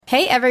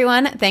Hey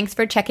everyone, thanks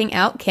for checking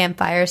out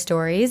Campfire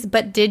Stories,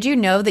 but did you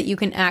know that you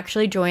can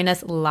actually join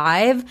us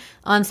live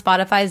on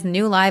Spotify's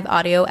new live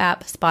audio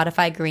app,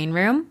 Spotify Green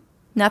Room?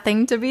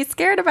 Nothing to be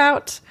scared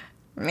about.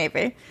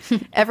 Maybe.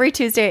 Every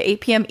Tuesday at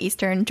 8 p.m.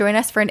 Eastern, join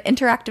us for an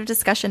interactive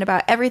discussion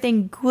about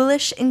everything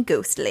ghoulish and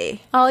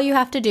ghostly. All you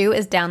have to do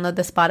is download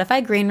the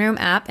Spotify Green Room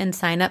app and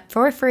sign up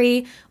for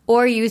free,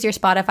 or use your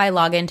Spotify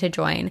login to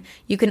join.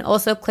 You can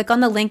also click on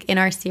the link in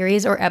our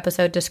series or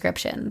episode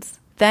descriptions.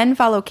 Then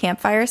follow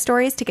Campfire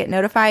Stories to get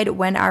notified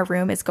when our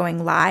room is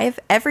going live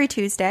every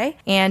Tuesday,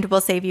 and we'll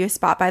save you a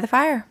spot by the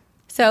fire.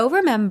 So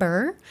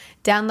remember,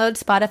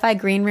 download Spotify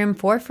Green Room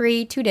for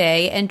free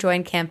today and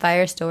join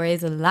Campfire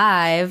Stories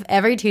live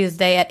every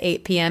Tuesday at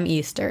 8 p.m.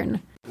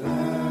 Eastern.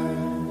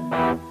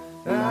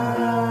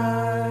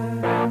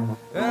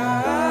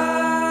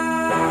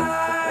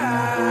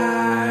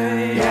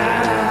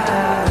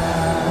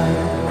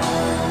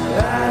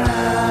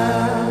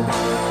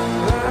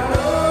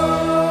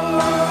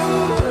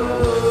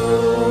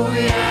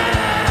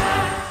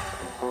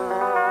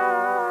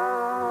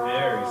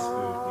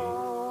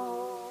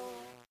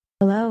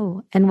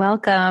 Hello and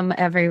welcome,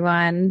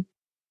 everyone.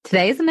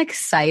 Today is an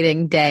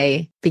exciting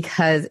day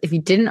because if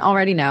you didn't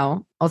already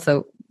know,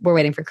 also we're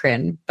waiting for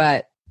Corinne,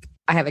 but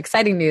I have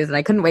exciting news and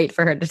I couldn't wait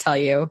for her to tell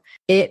you.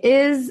 It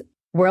is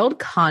World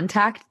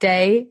Contact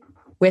Day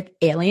with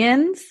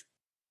aliens.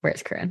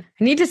 Where's Corinne?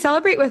 I need to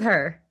celebrate with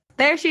her.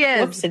 There she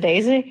is.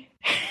 Whoopsie-daisy.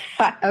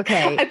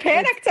 Okay. I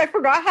panicked. I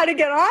forgot how to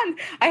get on.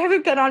 I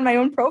haven't been on my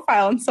own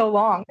profile in so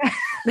long.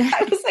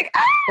 I was like,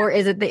 ah! Or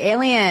is it the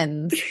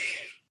aliens?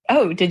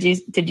 Oh, did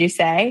you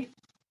say?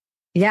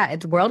 Yeah,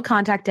 it's World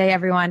Contact Day,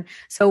 everyone.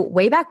 So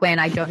way back when,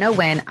 I don't know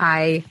when,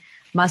 I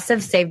must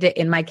have saved it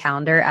in my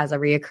calendar as a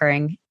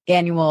reoccurring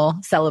annual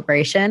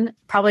celebration,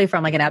 probably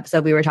from like an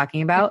episode we were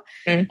talking about.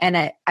 Mm-hmm.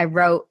 And I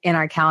wrote in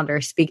our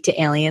calendar, Speak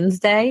to Aliens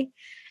Day.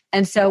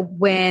 And so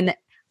when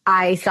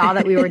I saw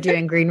that we were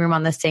doing Green Room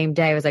on the same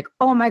day, I was like,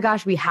 oh my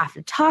gosh, we have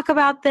to talk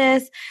about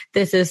this.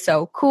 This is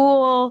so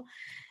cool.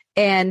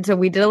 And so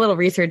we did a little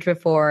research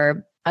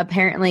before.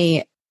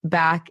 Apparently,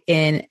 back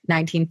in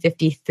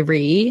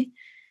 1953,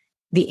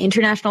 the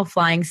International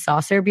Flying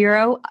Saucer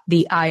Bureau,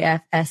 the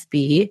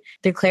IFSB,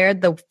 declared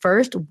the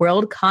first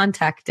World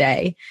Contact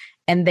Day,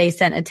 and they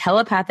sent a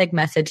telepathic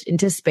message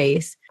into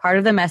space. Part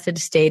of the message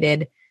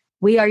stated,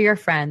 "We are your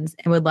friends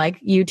and would like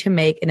you to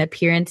make an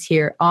appearance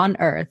here on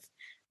Earth.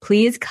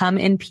 Please come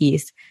in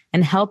peace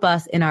and help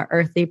us in our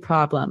earthly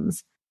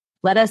problems.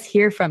 Let us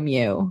hear from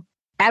you."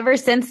 Ever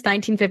since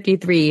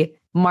 1953,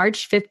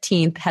 March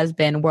 15th has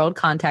been World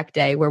Contact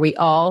Day, where we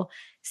all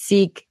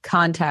seek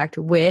contact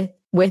with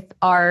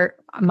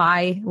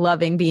my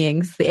loving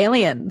beings, the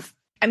aliens.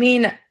 I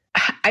mean,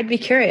 I'd be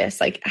curious,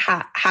 like,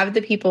 have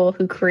the people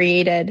who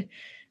created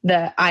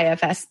the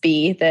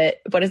IFSB, the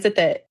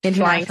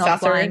International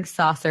Flying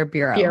Saucer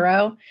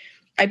Bureau.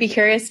 I'd be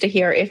curious to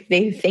hear if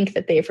they think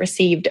that they've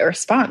received a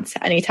response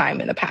anytime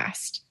in the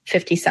past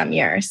 50-some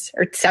years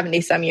or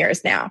 70-some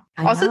years now.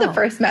 Also, the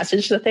first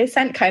message that they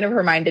sent kind of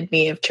reminded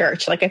me of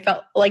church. Like, I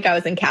felt like I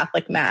was in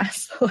Catholic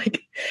Mass.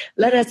 Like,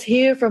 let us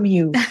hear from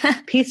you.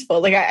 Peaceful.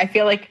 Like, I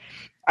feel like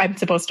I'm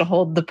supposed to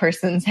hold the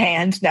person's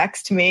hand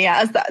next to me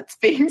as that's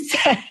being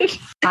said.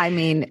 I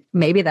mean,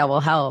 maybe that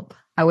will help.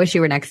 I wish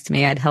you were next to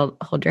me. I'd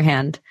hold your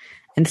hand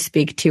and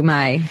speak to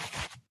my...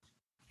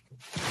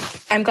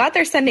 I'm glad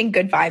they're sending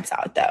good vibes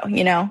out, though.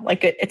 You know,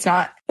 like it's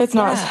not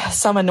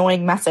some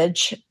annoying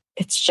message.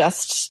 It's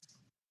just,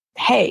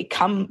 hey,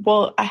 come.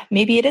 Well,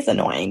 maybe it is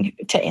annoying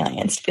to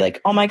aliens to be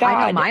like, oh my God.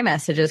 I know my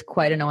message is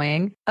quite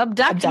annoying.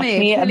 Abduct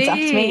me.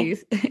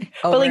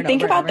 But like,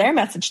 think about their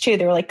message too.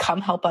 They were like, come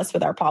help us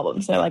with our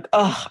problems. And they're like,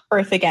 oh,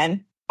 Earth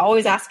again,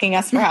 always asking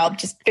us for help.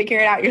 Just figure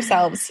it out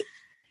yourselves.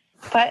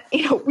 But,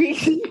 you know,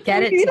 we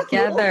get it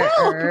together,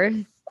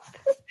 Earth.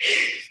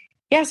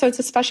 Yeah, so it's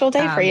a special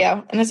day for you.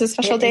 And it's a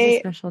special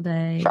day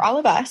for all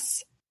of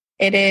us.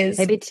 It is.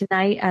 Maybe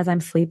tonight as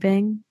I'm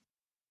sleeping,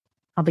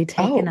 I'll be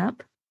taken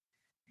up.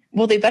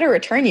 Well, they better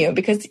return you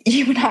because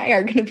you and I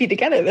are going to be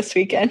together this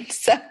weekend.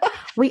 So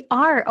we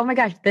are. Oh my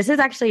gosh. This is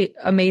actually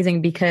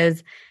amazing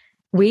because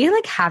we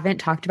haven't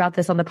talked about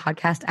this on the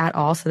podcast at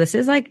all. So this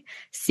is like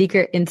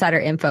secret insider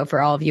info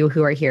for all of you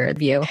who are here at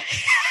View.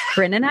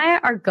 Corinne and I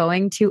are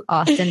going to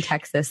Austin,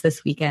 Texas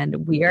this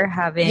weekend. We are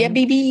having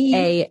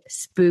a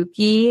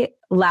spooky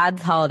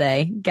lads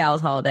holiday,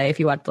 gals holiday, if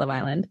you watch Love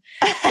Island,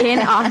 in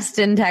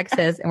Austin,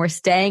 Texas. And we're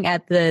staying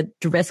at the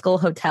Driscoll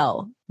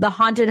Hotel, the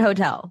haunted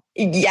hotel.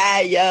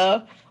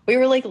 Yeah. We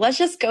were like, let's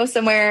just go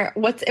somewhere.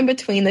 What's in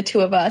between the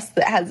two of us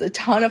that has a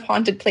ton of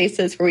haunted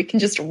places where we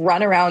can just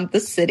run around the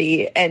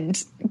city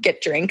and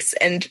get drinks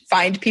and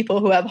find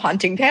people who have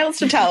haunting tales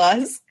to tell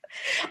us.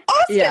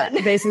 Austin. Yeah,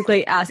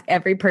 basically ask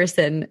every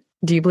person,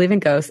 do you believe in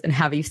ghosts and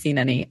have you seen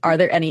any? Are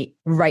there any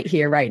right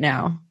here, right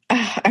now?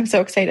 I'm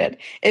so excited.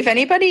 If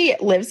anybody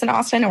lives in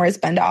Austin or has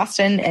been to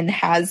Austin and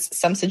has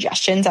some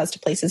suggestions as to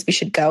places we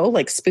should go,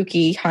 like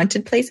spooky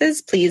haunted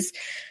places, please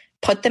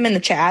put them in the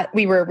chat.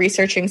 We were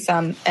researching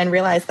some and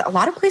realized that a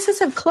lot of places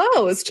have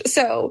closed.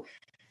 So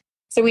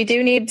So we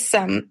do need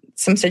some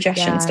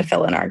suggestions to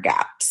fill in our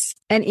gaps.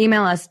 And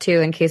email us too,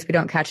 in case we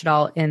don't catch it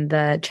all in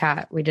the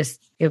chat. It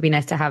would be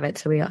nice to have it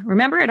so we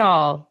remember it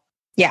all.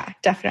 Yeah,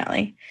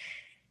 definitely.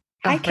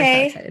 Hi,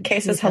 Kay. So Kay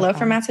says hello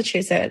from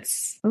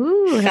Massachusetts.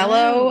 Ooh,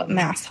 fellow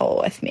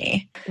masshole with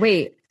me.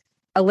 Wait,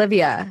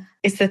 Olivia.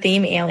 Is the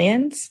theme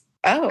aliens?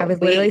 Oh, I was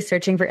literally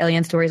searching for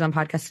alien stories on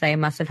podcasts today. I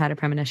must have had a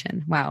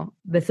premonition. Wow.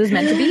 This is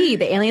meant to be.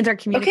 The aliens are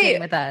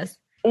communicating with us.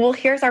 Well,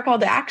 here's our call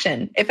to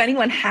action. If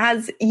anyone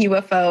has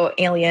UFO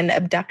alien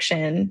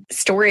abduction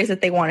stories that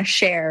they want to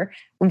share,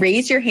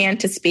 raise your hand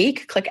to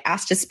speak, click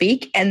ask to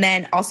speak, and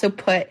then also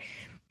put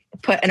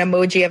an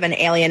emoji of an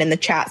alien in the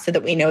chat so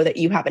that we know that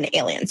you have an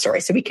alien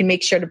story. So we can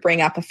make sure to bring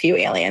up a few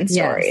alien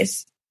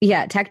stories.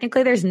 Yeah,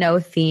 technically there's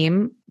no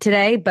theme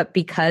today, but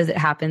because it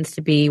happens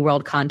to be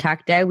World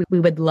Contact Day, we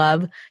would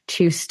love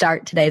to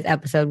start today's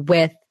episode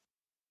with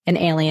an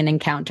alien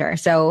encounter.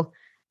 So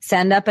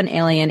send up an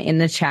alien in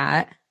the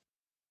chat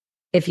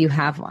if you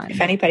have one. If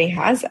anybody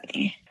has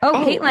any. Oh,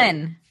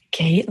 Caitlin.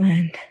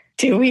 Caitlin.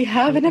 Do we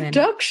have an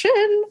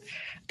abduction?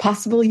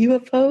 Possible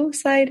UFO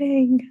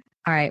sighting?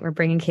 All right, we're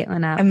bringing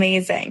Caitlin up.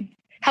 Amazing.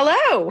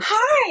 Hello.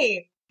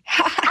 Hi.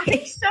 Hi.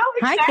 I'm so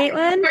Hi, excited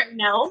Caitlin. right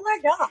now. Oh my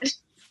God.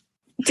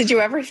 Did you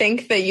ever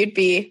think that you'd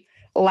be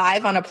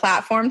live on a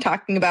platform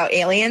talking about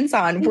aliens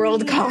on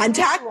World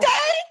Contact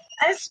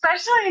Day?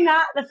 Especially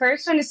not the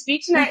first one to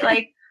speak tonight.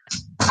 Like,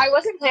 I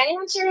wasn't planning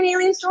on sharing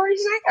alien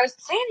stories tonight. I was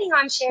planning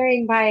on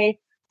sharing my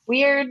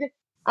weird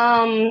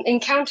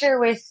encounter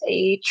with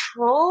a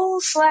troll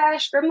 /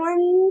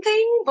 gremlin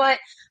thing, but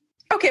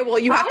okay, well,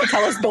 you have to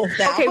tell us both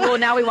now. Okay, well,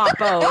 now we want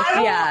both.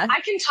 Yeah. I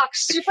can talk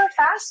super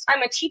fast.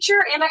 I'm a teacher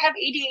and I have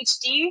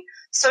ADHD,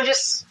 so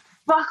just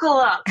buckle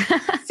up.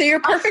 So you're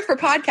perfect for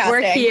podcasting.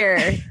 We're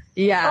here.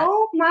 Yeah.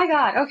 Oh my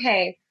God.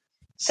 Okay.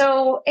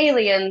 So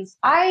aliens,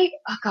 oh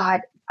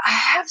God, I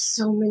have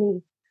so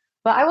many,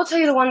 but I will tell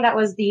you the one that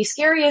was the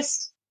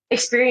scariest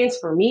experience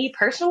for me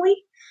personally.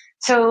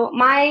 So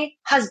my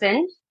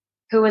husband,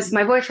 who was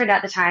my boyfriend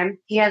at the time,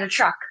 he had a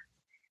truck,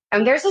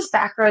 and there's this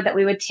back road that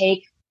we would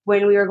take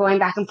when we were going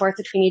back and forth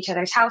between each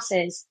other's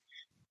houses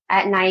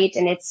at night.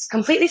 And it's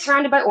completely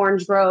surrounded by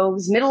orange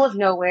groves, middle of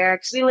nowhere,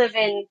 because we live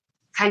in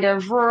kind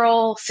of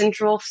rural,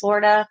 central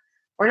Florida.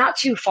 We're not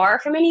too far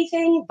from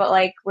anything, but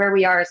like where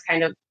we are is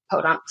kind of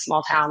podunk,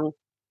 small town.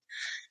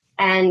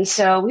 And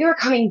so we were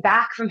coming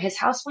back from his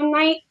house one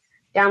night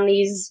down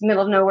these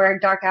middle of nowhere,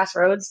 dark ass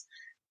roads.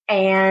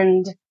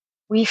 And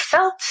we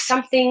felt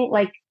something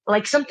like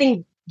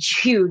something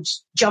huge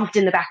jumped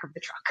in the back of the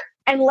truck.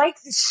 And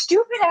like the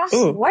stupid ass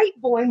white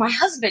boy my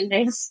husband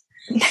is,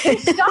 he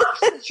stops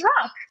the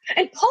truck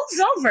and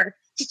pulls over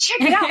to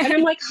check it out. And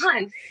I'm like,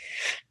 hon,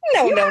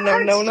 no.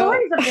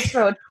 Stories of this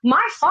road.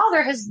 My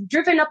father has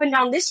driven up and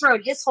down this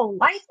road his whole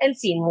life and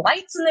seen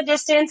lights in the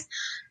distance.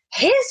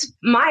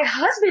 My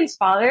husband's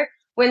father,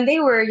 when they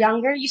were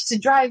younger, used to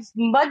drive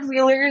mud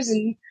wheelers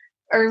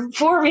or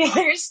four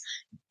wheelers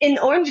in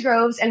orange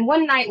groves, and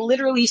one night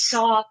literally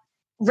saw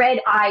red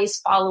eyes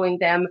following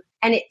them,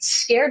 and it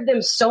scared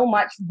them so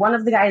much. One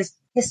of the guys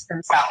pissed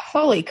themselves.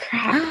 Holy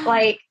crap!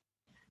 Like,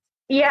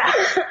 yeah,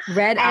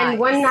 red eyes. And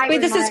one night,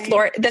 wait, this is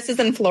Florida. This is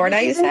in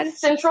Florida. You said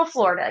Central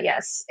Florida.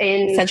 Yes,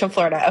 in Central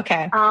Florida.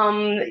 Okay.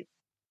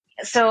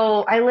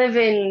 So I live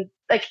in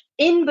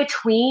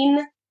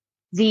between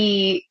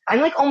I'm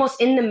like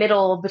almost in the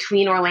middle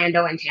between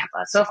Orlando and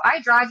Tampa. So if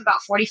I drive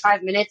about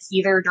 45 minutes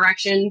either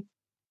direction,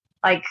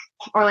 like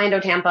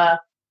Orlando,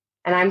 Tampa,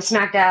 and I'm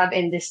smack dab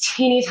in this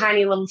teeny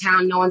tiny little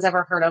town no one's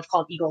ever heard of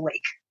called Eagle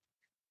Lake.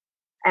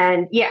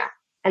 And yeah,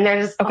 and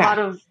there's a lot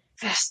of,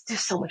 there's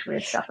so much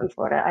weird stuff in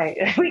Florida.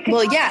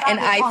 And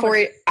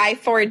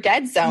I-4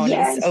 dead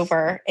zones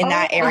over in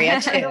that area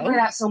too. I've over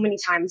that so many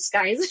times,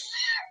 guys.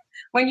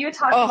 When you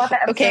talk about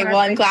that episode, okay, well,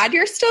 I'm glad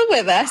you're still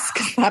with us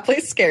because that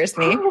place scares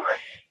me.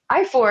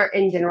 I-4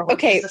 in general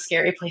is a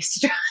scary place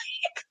to drive.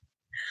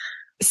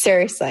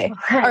 Seriously.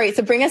 All right,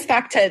 so bring us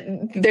back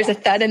to, there's a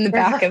thud in the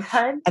back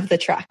of the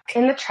truck.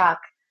 In the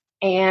truck.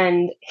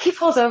 And he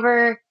pulls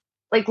over,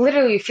 like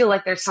literally you feel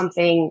like there's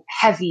something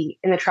heavy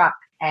in the truck.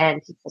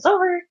 And he pulls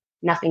over,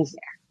 nothing's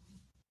there.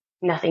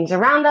 Nothing's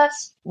around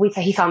us.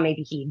 He thought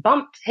maybe he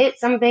bumped, hit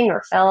something,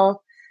 or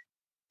fell.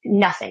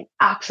 Nothing.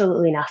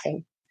 Absolutely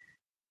nothing.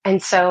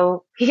 And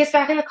so he gets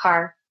back in the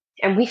car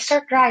and we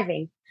start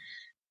driving.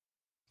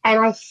 And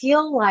I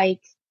feel like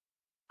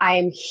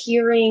I'm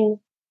hearing,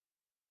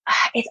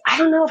 I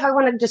don't know if I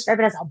want to describe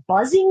it as a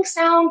buzzing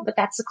sound, but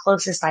that's the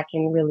closest I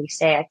can really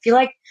say. I feel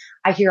like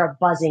I hear a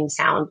buzzing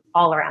sound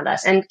all around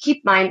us. And keep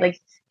in mind,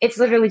 like, it's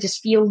literally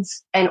just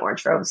fields and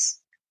orange groves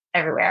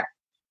everywhere.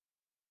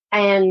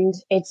 And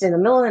it's in the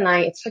middle of the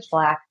night. It's pitch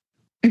black.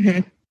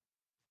 Mm-hmm.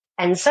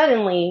 And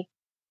suddenly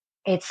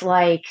it's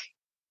like,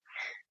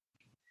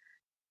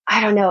 I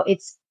don't know.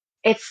 It's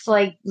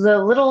like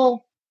the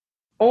little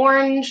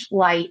orange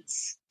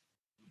lights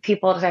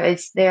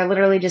they're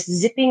literally just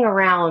zipping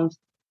around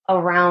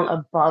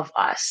above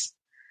us.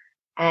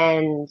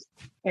 And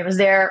it was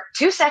there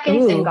 2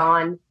 seconds and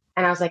gone.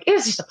 And I was like, it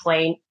was just a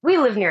plane. We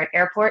live near an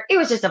airport. It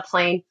was just a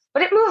plane,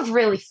 but it moved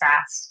really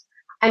fast.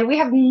 And we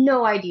have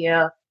no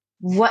idea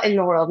what in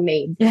the world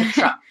made the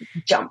truck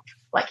jump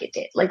like it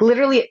did. Like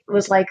literally it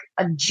was like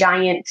a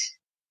giant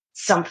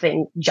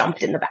something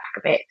jumped in the back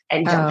of it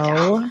and jumped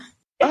out.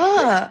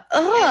 And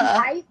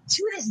I,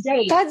 to this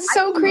day, that's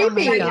so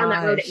creepy. Drive down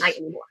that road at night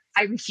anymore.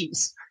 I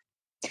refuse.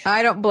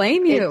 I don't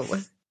blame you.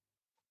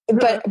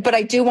 But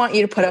I do want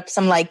you to put up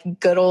some like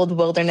good old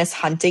wilderness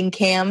hunting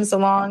cams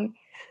along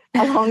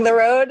the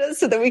road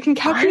so that we can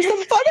capture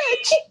some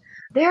footage.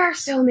 There are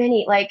so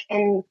many, like,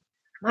 and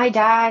my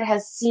dad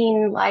has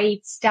seen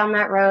lights down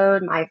that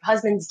road. My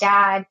husband's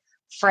dad,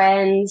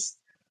 friends,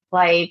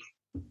 like,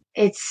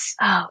 it's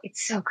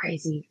so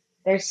crazy.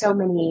 There's so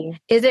many.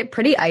 Is it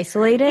pretty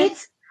isolated?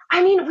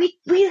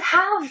 We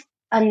have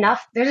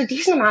enough. There's a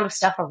decent amount of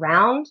stuff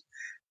around,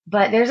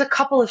 but there's a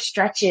couple of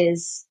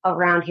stretches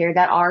around here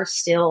that are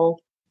still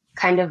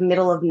kind of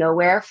middle of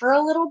nowhere for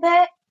a little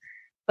bit,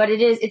 but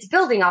it's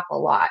building up a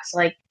lot. So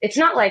like, it's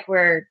not like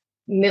we're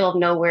middle of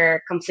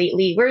nowhere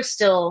completely. We're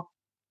still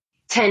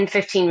 10,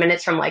 15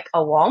 minutes from like a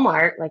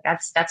Walmart. Like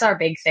that's our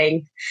big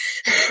thing.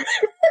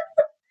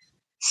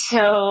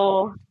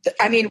 So,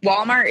 I mean,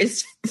 Walmart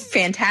is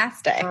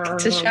fantastic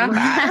to shop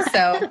at.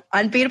 So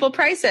unbeatable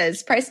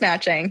prices, price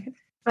matching.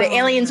 The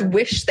aliens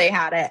wish they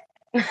had it.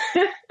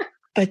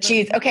 But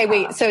geez. Okay,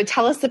 wait. So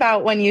tell us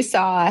about when you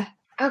saw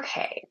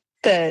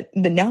the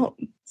gnome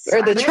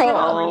or the troll.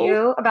 I'm going to tell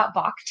you about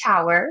Bok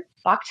Tower.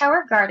 Bok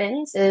Tower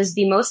Gardens is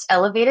the most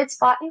elevated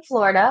spot in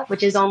Florida,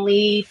 which is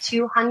only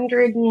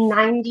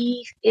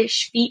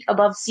 290-ish feet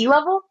above sea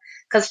level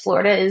because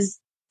Florida is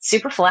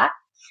super flat.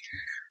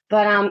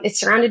 But it's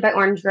surrounded by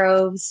orange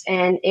groves,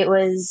 and it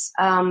was,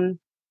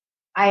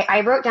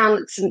 I wrote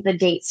down the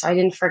dates so I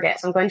didn't forget,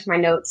 so I'm going to my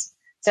notes.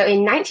 So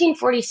in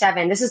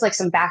 1947, this is like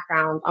some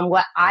background on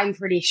what I'm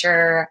pretty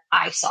sure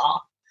I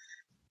saw.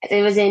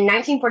 It was in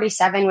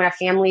 1947 when a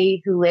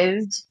family who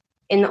lived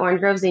in the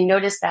orange groves, they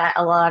noticed that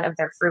a lot of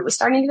their fruit was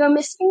starting to go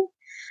missing.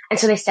 And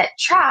so they set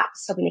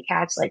traps hoping to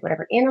catch like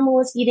whatever animal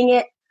was eating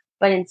it.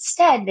 But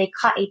instead, they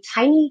caught a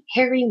tiny,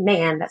 hairy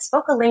man that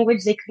spoke a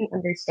language they couldn't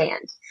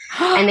understand.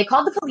 And they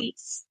called the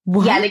police.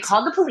 What? Yeah, they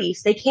called the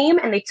police. They came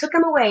and they took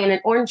him away in an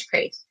orange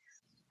crate.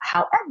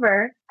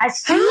 However, as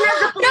soon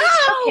as the police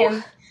took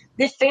him,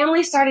 the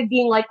family started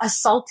being like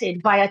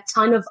assaulted by a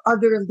ton of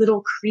other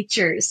little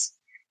creatures.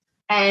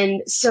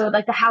 And so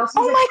like the house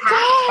was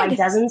attacked by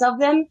dozens of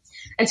them.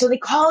 And so they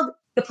called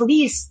the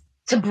police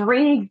to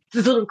bring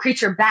the little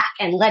creature back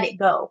and let it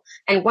go.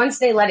 And once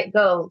they let it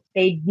go,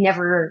 they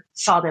never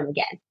saw them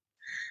again.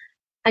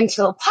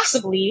 Until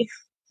possibly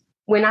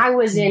when I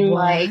was in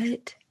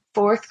like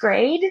 4th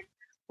grade,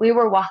 we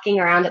were walking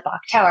around at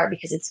Bok Tower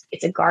because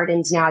it's a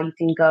gardens now. You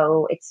can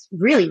go. It's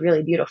really,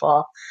 really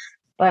beautiful.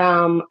 But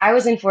I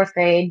was in 4th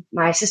grade.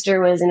 My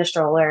sister was in a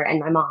stroller and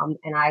my mom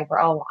and I were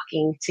all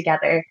walking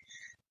together.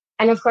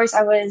 And of course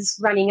I was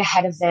running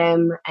ahead of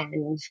them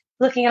and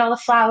looking at all the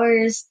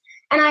flowers.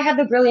 And I had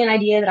the brilliant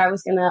idea that I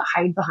was going to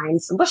hide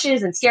behind some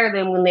bushes and scare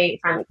them when they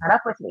finally caught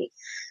up with me.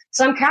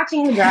 So I'm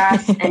crouching in the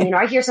grass and,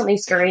 I hear something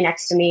scurry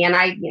next to me and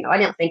I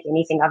didn't think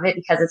anything of it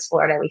because it's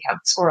Florida. We have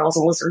squirrels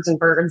and lizards and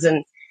birds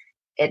and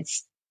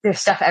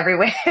there's stuff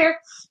everywhere.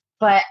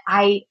 But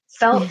I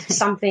felt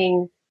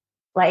something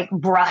like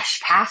brush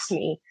past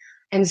me.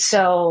 And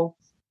so,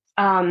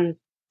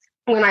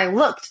 when I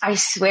looked, I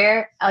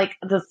swear, like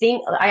the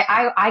thing,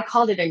 I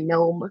called it a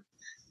gnome.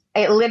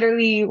 It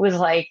literally was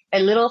like a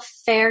little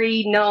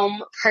fairy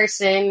gnome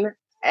person,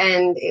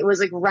 and it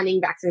was like running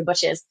back through the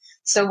bushes.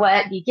 So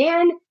what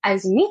began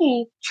as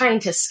me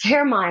trying to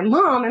scare my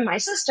mom and my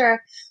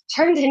sister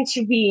turned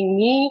into being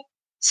me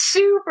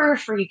super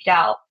freaked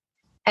out.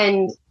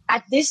 And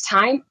at this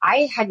time,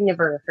 I had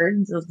never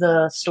heard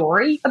the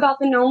story about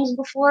the gnomes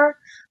before.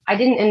 I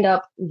didn't end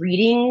up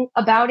reading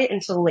about it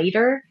until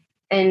later.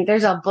 And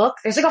there's like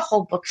a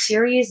whole book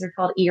series. They're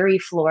called Eerie,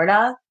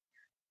 Florida.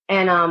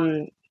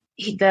 And,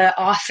 the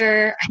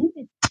author, I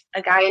think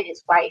a guy and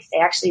his wife, they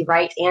actually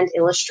write and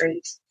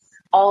illustrate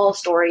all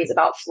stories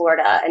about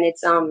Florida. And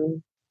it's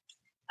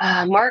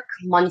Mark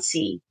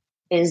Muncy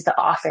is the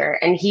author,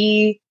 and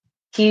he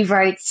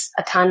writes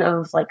a ton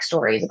of like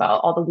stories about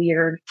all the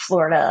weird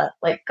Florida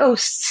like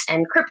ghosts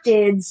and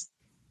cryptids.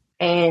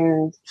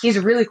 And he's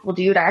a really cool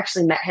dude. I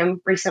actually met him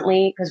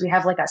recently because we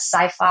have like a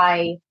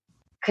sci-fi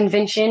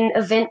convention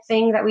event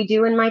thing that we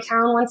do in my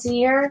town once a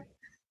year.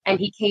 And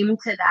he came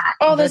to that.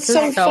 Oh, that's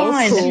so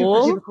fun.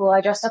 Super, super cool.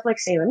 I dressed up like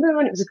Sailor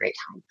Moon. It was a great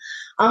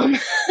time.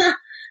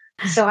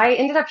 So I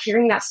ended up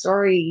hearing that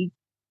story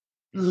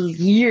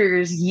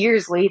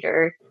years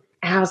later.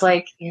 And I was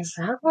like, is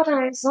that what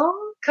I saw?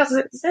 Because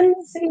it's in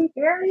the same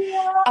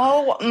area.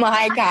 Oh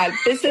my God.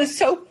 This is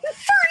so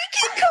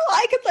freaking cool.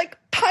 I could like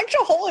punch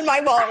a hole in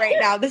my wall right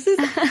now. This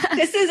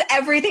is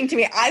everything to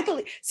me. I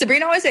believe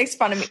Sabrina always makes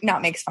fun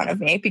of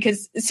me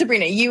because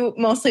Sabrina, you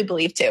mostly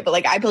believe too, but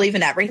like I believe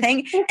in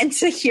everything. And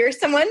to hear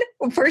someone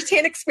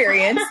firsthand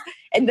experience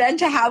and then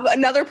to have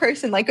another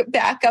person like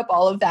back up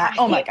all of that.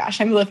 Oh my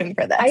gosh, I'm living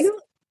for this. I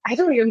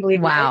don't even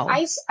believe wow.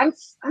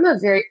 I'm a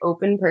very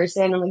open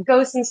person and like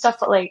ghosts and stuff,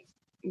 but like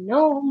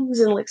gnomes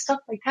and like stuff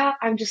like that.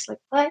 I'm just like,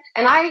 what?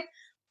 And I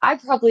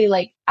probably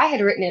like, I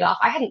had written it off.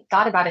 I hadn't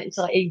thought about it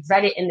until I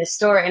read it in the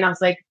store, and I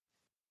was like,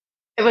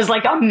 it was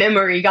like a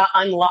memory got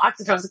unlocked,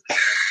 and I was like,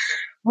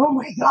 oh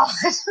my God.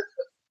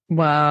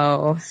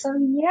 Wow. So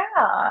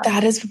yeah.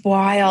 That is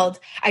wild.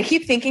 I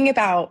keep thinking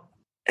about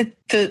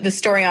the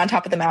story on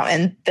top of the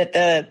mountain that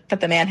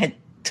the man had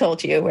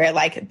told you, where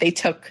like they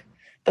took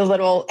the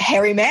little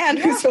hairy man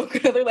who spoke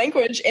another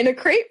language in a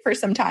crate for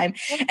some time.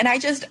 And I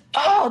just,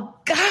 oh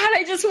God,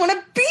 I just want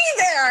to be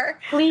there.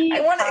 Please.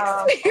 I want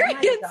to experience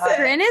it.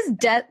 Corinne is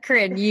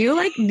Corinne, you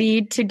like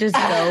need to just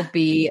go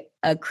be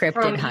a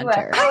cryptid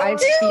hunter. I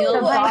feel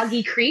the like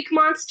Boggy Creek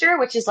monster,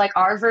 which is like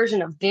our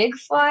version of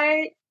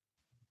Bigfoot.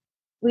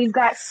 We've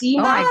got sea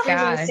monsters in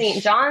the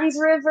St. John's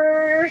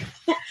River.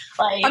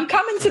 Like, I'm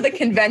coming to the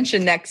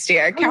convention next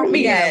year. Count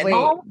me in. Wait,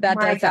 oh that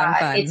my does sound God.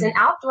 fun. It's an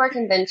outdoor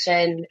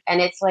convention, and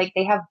it's like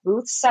they have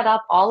booths set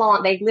up all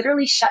along. They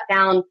literally shut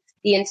down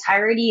the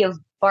entirety of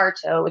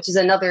Bartow, which is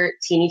another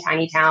teeny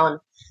tiny town.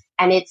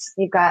 And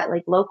they've got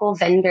like local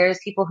vendors,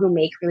 people who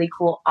make really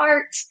cool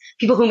art,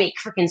 people who make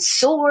freaking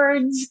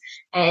swords,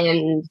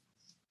 and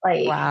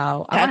like,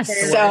 wow,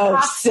 that's so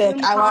sick.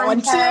 I want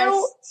one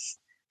too.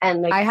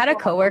 And like, I had a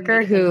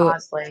coworker who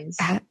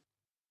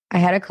I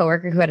had a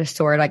coworker who had a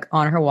sword like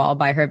on her wall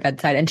by her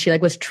bedside, and she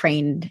like was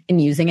trained in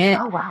using it.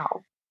 Oh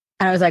wow!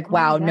 And I was like,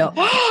 wow, no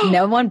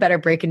one better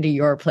break into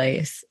your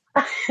place.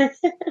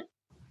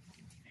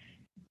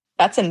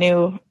 That's a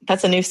new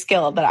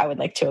skill that I would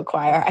like to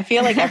acquire. I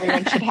feel like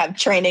everyone should have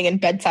training in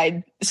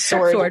bedside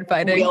sword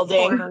fighting,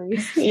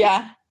 wielding.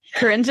 Yeah,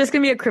 Corinne's just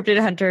gonna be a cryptid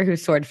hunter who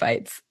sword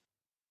fights.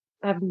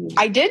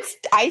 I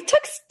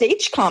took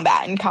stage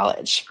combat in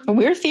college.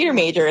 We were theater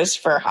majors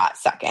for a hot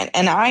second,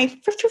 and I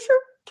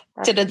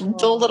did a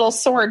little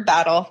sword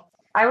battle.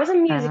 I was a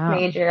music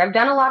major. I've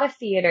done a lot of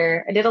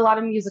theater. I did a lot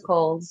of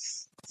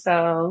musicals.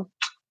 So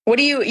what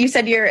do you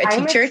said you're a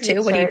teacher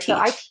too? What do you teach? So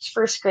I teach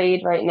first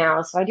grade right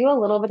now. So I do a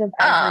little bit of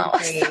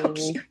everything. So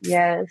cute.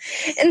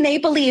 Yes. And they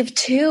believe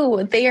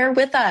too. They are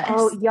with us.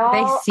 Oh, y'all,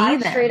 they see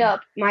them. Straight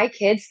up, my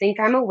kids think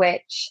I'm a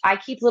witch. I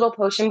keep little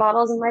potion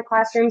bottles in my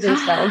classrooms and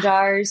spell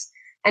jars.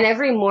 And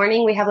every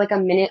morning we have like a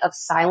minute of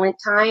silent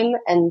time,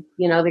 and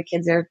the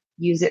kids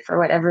use it for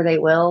whatever they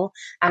will.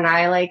 And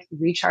I like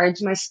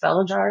recharge my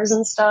spell jars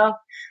and stuff.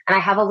 And I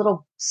have a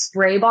little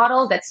spray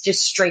bottle that's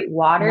just straight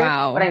water,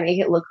 but I make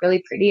it look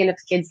really pretty. And if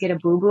the kids get a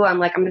boo-boo, I'm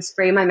like, I'm going to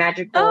spray my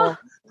magical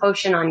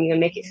potion on you and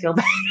make it feel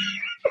better.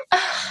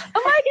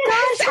 Oh my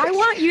gosh, I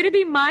want you to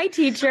be my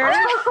teacher.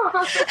 I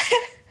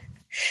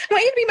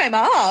want you to be my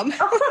mom.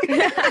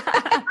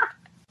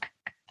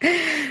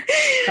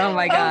 Oh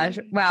my gosh.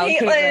 Wow,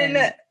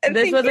 Caitlin,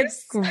 this was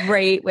a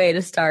great way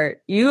to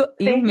start. You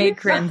made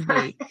Corinne's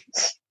week.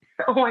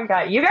 Oh my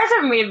God. You guys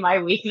have made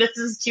my week. This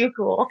is too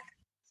cool.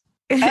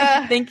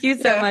 Thank you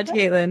so much,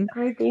 Caitlin.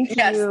 Thank you.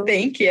 Yes,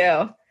 thank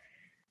you.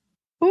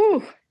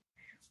 Ooh.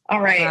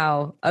 All right.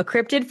 Wow. A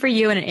cryptid for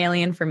you and an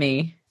alien for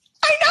me.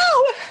 I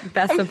know.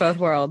 Best of both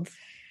worlds.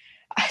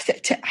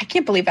 I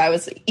can't believe I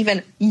was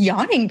even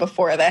yawning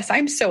before this.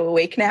 I'm so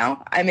awake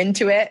now. I'm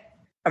into it.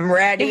 I'm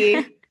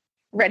ready.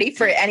 Ready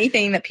for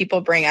anything that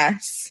people bring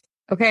us.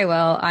 Okay,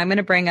 well, I'm going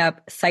to bring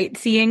up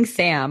Sightseeing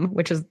Sam,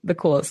 which is the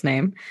coolest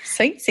name.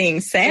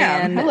 Sightseeing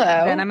Sam. And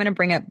hello. Then I'm going to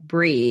bring up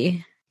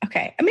Bree.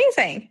 Okay,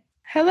 amazing.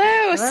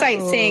 Hello.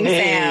 Sightseeing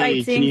Sam.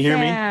 Hey, can you hear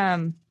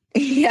Sam.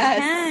 Me? Yes.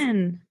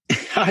 Can.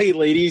 Hi,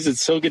 ladies.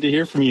 It's so good to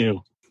hear from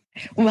you.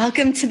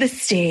 Welcome to the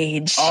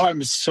stage. Oh,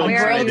 I'm so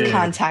World excited.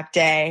 Contact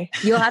Day.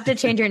 You'll have to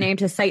change your name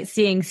to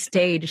Sightseeing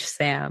Stage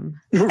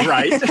Sam.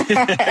 Right.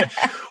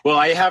 Well,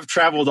 I have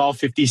traveled all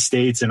 50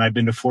 states and I've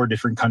been to 4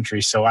 different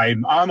countries, so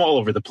I'm all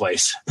over the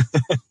place.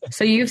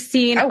 So you've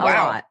seen a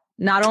lot.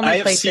 Not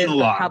only places,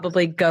 but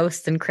probably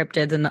ghosts and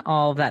cryptids and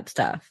all of that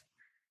stuff.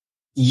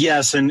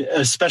 Yes, and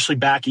especially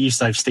back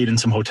east, I've stayed in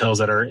some hotels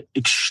that are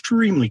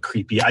extremely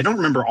creepy. I don't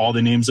remember all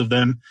the names of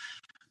them.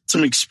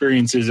 Some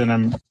experiences,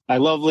 and I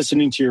love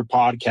listening to your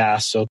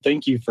podcast, so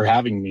thank you for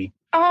having me.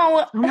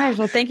 Oh my gosh,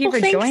 well, thank you for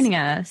joining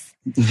us.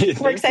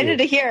 We're excited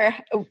to hear.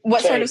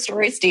 What sort of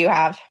stories do you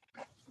have?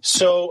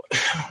 So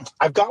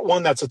I've got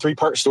one that's a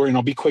 3-part story, and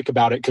I'll be quick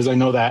about it because I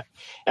know that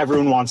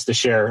everyone wants to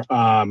share.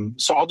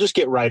 So I'll just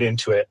get right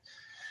into it.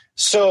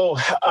 So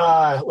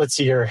let's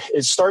see here.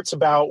 It starts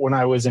about when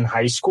I was in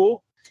high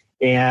school,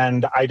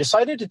 and I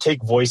decided to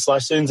take voice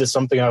lessons. It's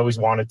something I always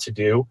wanted to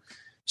do.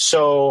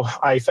 So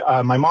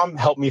my mom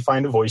helped me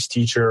find a voice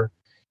teacher,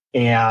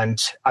 and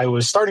I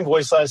was starting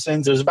voice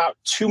lessons. It was about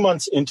 2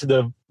 months into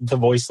the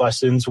voice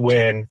lessons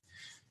when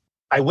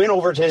I went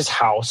over to his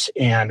house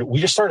and we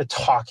just started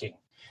talking.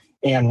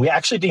 And we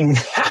actually didn't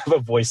have a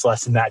voice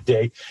lesson that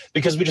day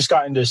because we just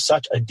got into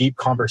such a deep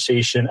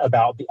conversation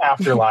about the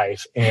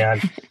afterlife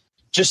and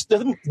just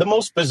the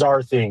most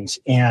bizarre things.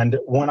 And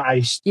when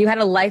you had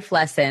a life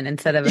lesson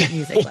instead of a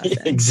music lesson.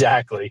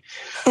 Exactly.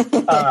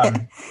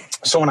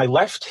 So when I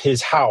left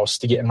his house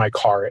to get in my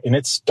car, and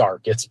it's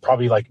dark, it's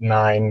probably like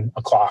 9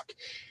 o'clock.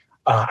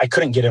 I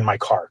couldn't get in my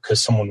car because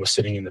someone was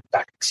sitting in the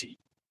back seat.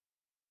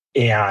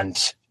 And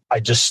I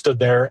just stood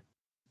there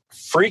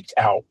freaked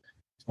out,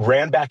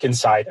 ran back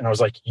inside, and I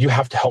was like, you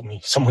have to help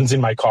me. Someone's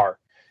in my car.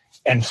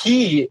 And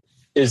he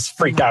is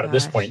freaked out at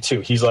this point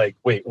too. He's like,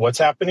 wait, what's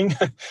happening?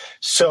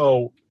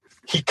 So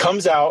he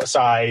comes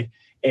outside,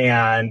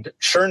 and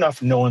sure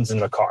enough, no one's in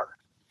the car.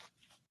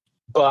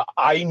 But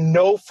I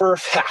know for a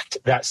fact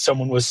that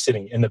someone was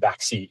sitting in the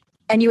back seat.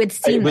 And you had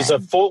seen it was a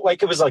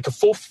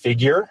full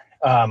figure.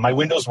 My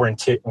windows were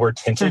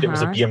tinted. It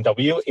was a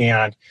BMW,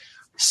 and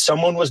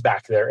someone was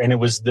back there, and it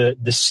was the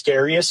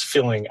scariest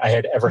feeling I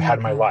had ever had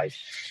in my life.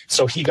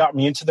 So he got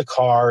me into the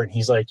car, and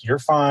he's like, you're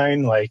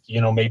fine. Like,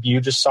 maybe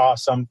you just saw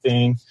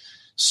something.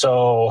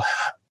 So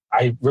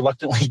I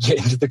reluctantly get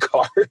into the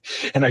car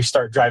and I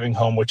start driving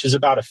home, which is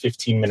about a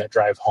 15-minute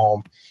drive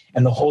home.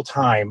 And the whole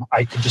time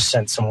I could just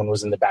sense someone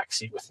was in the back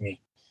seat with me.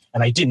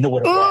 And I didn't know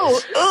what it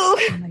was.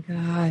 Oh my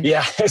God.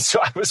 Yeah. So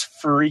I was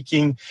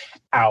freaking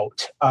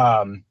out.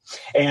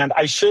 And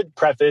I should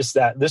preface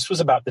that this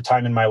was about the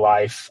time in my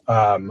life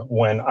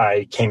when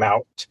I came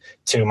out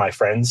to my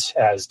friends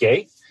as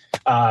gay.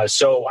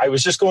 So I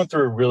was just going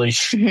through a really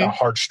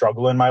hard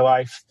struggle in my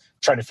life,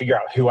 trying to figure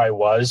out who I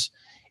was.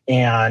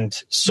 And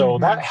so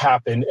that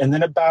happened. And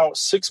then about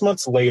 6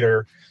 months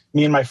later,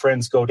 me and my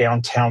friends go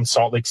downtown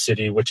Salt Lake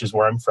City, which is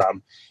where I'm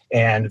from.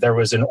 And there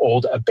was an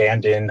old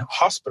abandoned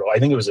hospital. I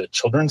think it was a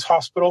children's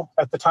hospital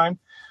at the time.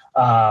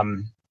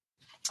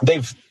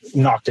 They've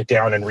knocked it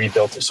down and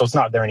rebuilt it, so it's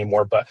not there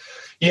anymore. But,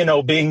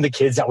 being the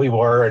kids that we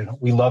were, and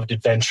we loved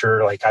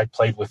adventure, like I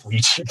played with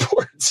Ouija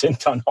boards and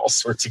done all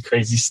sorts of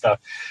crazy stuff.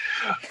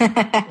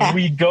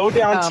 We go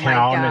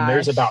downtown, and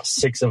there's about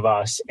 6 of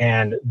us.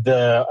 And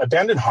the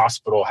abandoned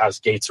hospital has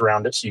gates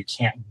around it, so you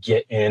can't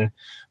get in.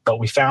 But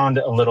we found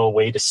a little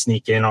way to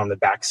sneak in on the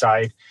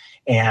backside.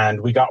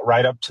 And we got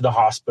right up to the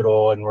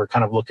hospital, and we're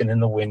kind of looking in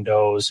the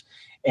windows.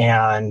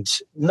 And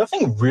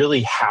nothing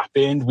really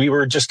happened. We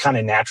were just kind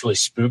of naturally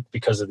spooked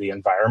because of the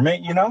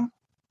environment,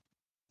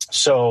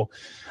 So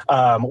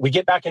we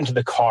get back into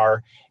the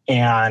car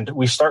and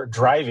we start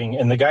driving.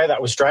 And the guy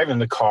that was driving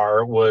the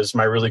car was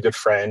my really good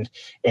friend.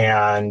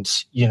 And,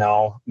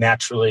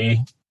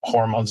 naturally,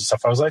 hormones and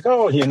stuff. I was like,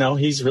 oh,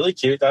 he's really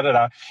cute, da da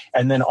da.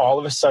 And then all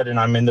of a sudden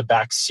I'm in the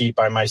back seat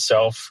by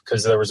myself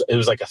because it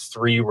was like a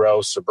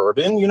 3-row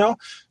Suburban,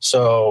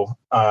 So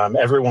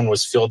everyone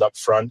was filled up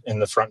front in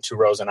the front 2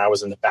 rows, and I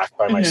was in the back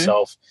by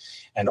myself.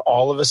 And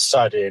all of a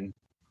sudden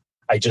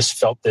I just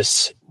felt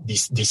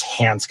these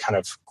hands kind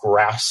of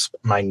grasp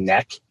my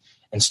neck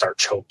and start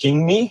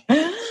choking me.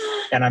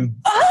 And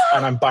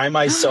I'm by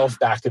myself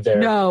back there.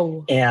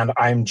 No. And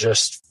I'm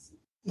just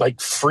like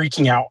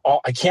freaking out.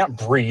 I can't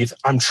breathe.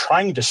 I'm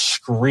trying to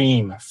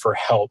scream for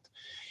help.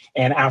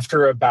 And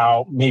after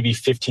about maybe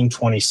 15,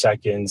 20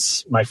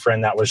 seconds, my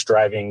friend that was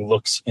driving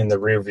looks in the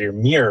rearview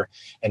mirror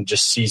and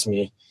just sees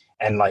me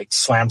and like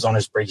slams on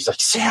his brake. He's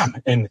like,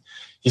 Sam. And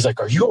he's like,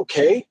 are you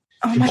okay?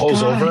 He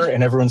pulls over,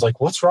 and everyone's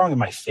like, what's wrong? And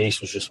my face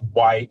was just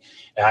white.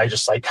 And I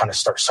just like kind of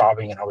start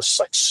sobbing, and I was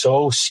like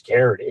so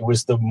scared. It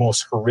was the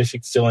most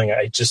horrific feeling.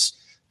 I just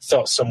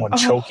felt someone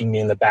choking me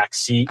in the back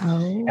seat,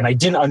 and I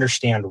didn't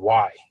understand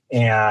why.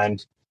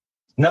 And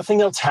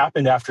nothing else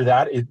happened after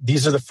that.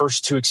 These are the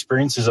first 2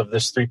 experiences of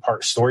this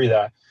 3-part story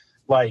that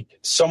like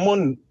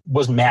someone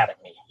was mad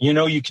at me. You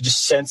could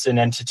just sense an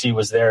entity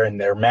was there,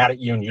 and they're mad at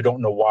you, and you don't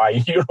know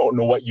why. You don't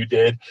know what you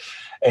did.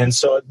 And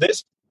so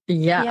this...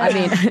 Yeah, I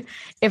mean,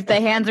 if the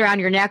hands around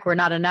your neck were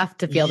not enough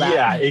to feel that.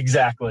 Yeah,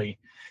 exactly.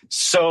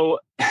 So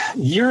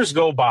years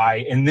go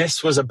by, and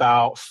this was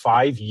about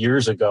 5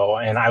 years ago,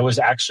 and I was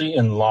actually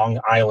in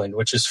Long Island,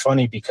 which is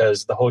funny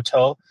because the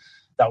hotel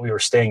that we were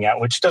staying at,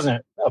 which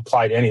doesn't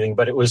apply to anything,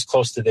 but it was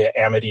close to the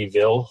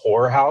Amityville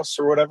horror house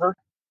or whatever.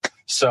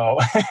 So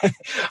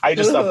I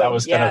just thought that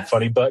was kind of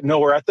funny. But no,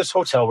 we're at this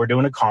hotel. We're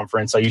doing a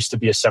conference. I used to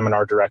be a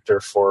seminar director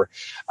for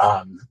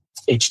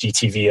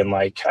HDTV, and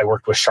like I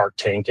worked with Shark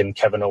Tank and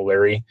Kevin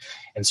O'Leary.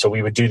 And so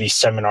we would do these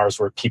seminars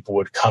where people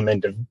would come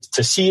in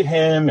to see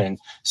him and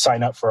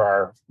sign up for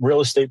our real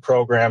estate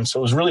program. So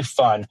it was really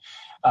fun.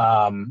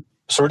 So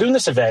we're doing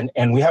this event,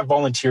 and we have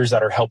volunteers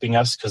that are helping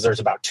us because there's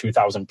about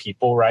 2,000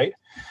 people, right?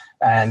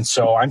 And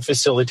so I'm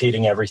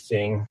facilitating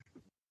everything.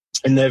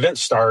 And the event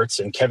starts,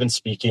 and Kevin's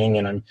speaking,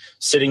 and I'm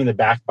sitting in the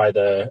back by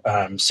the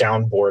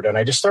soundboard, and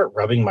I just start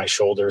rubbing my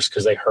shoulders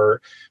because they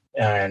hurt.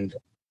 And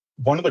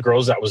one of the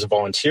girls that was a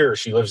volunteer,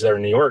 she lives there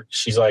in New York.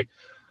 She's like,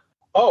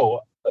 oh,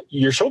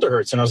 your shoulder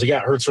hurts. And I was like, yeah,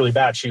 it hurts really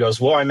bad. She goes,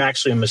 well, I'm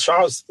actually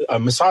a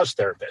massage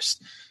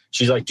therapist.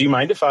 She's like, do you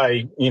mind if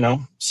I,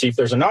 see if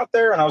there's a knot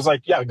there? And I was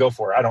like, yeah, go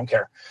for it. I don't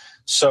care.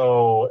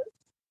 So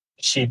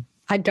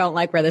I don't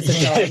like where this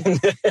is going.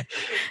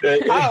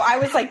 I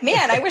was like,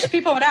 man, I wish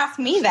people would ask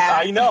me that.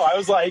 I know. I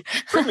was like,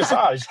 free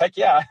massage. Heck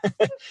yeah.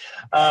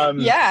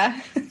 Yeah.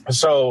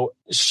 So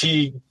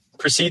she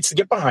proceeds to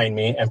get behind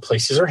me and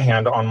places her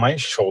hand on my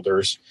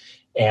shoulders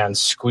and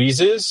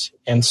squeezes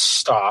and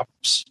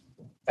stops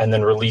and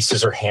then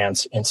releases her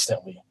hands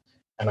instantly.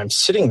 And I'm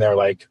sitting there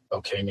like,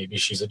 okay, maybe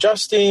she's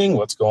adjusting.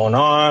 What's going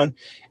on?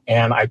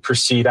 And I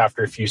proceed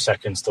after a few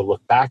seconds to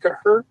look back at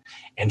her,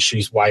 and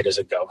she's white as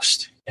a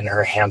ghost. And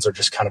her hands are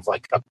just kind of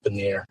like up in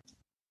the air.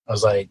 I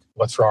was like,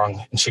 what's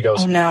wrong? And she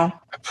goes, oh no.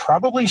 I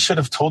probably should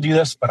have told you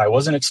this, but I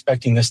wasn't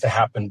expecting this to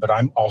happen, but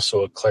I'm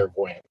also a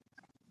clairvoyant.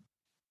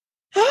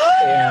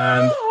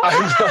 And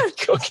I'm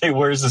like, okay,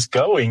 where's this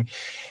going?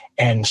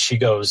 And she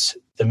goes,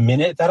 the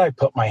minute that I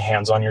put my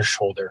hands on your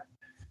shoulder,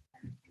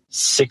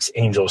 6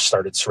 angels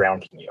started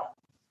surrounding you.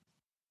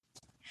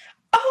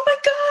 Oh my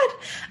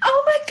God.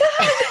 Oh my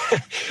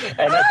God.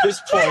 And at this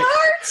point,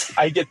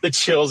 I get the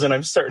chills and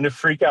I'm starting to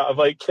freak out. I'm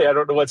like, okay, I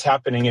don't know what's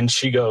happening. And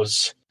she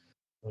goes,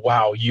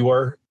 wow, you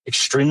are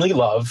extremely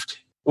loved.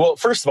 Well,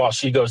 first of all,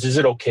 she goes, is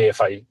it okay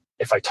if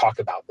I talk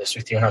about this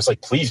with you? And I was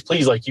like, please,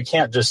 like, you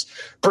can't just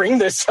bring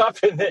this up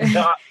and then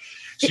not.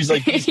 She's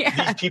like, these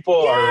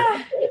people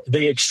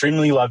they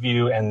extremely love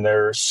you and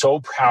they're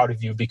so proud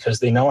of you because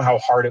they know how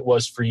hard it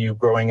was for you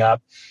growing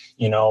up,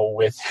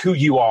 with who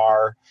you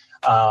are.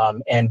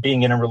 And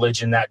being in a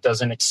religion that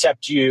doesn't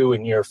accept you,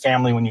 and your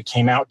family when you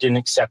came out didn't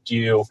accept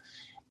you.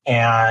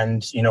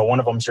 And, one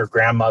of them's your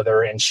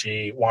grandmother, and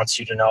she wants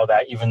you to know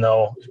that even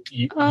though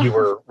you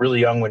were really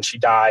young when she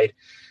died,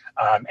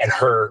 and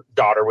her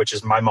daughter, which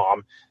is my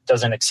mom,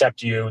 doesn't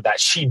accept you,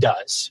 that she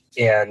does.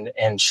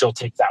 And she'll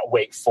take that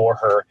weight for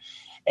her.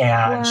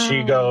 And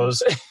she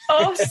goes,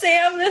 oh,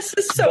 Sam, this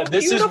is so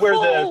this beautiful.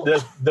 is where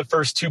the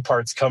first 2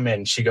 parts come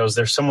in. She goes,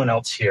 there's someone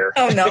else here.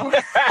 Oh, no.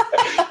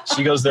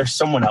 She goes, there's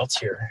someone else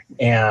here.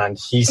 And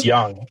he's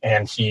young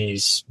and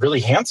he's really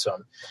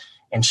handsome.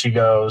 And she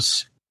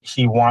goes,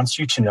 he wants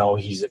you to know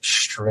he's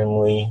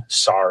extremely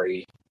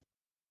sorry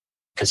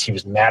because he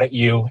was mad at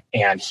you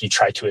and he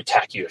tried to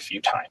attack you a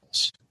few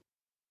times.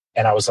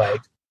 And I was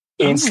like,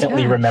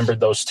 instantly remembered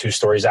those 2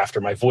 stories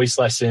after my voice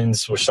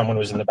lessons where someone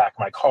was in the back of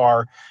my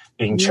car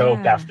being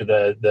choked after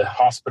the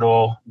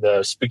hospital,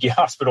 the spooky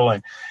hospital.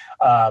 And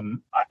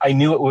I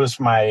knew it was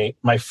my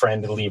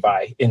friend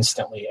Levi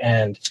instantly.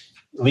 And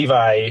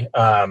Levi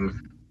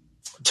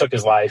took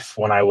his life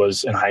when I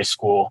was in high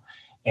school,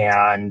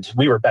 and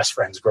we were best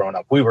friends growing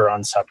up. We were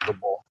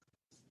inseparable.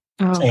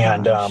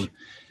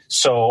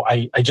 So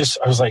I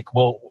was like,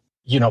 well,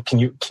 can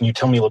you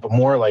tell me a little bit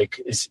more? Like,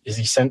 is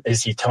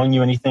he telling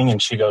you anything?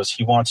 And she goes,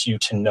 he wants you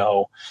to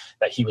know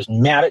that he was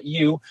mad at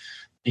you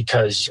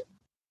because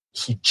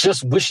he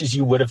just wishes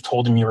you would have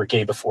told him you were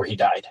gay before he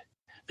died,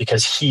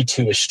 because he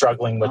too is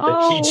struggling with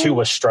it. He too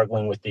was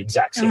struggling with the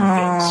exact same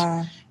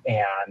things.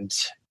 And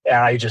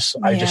I just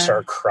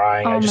started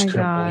crying. I just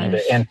couldn't believe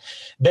it. And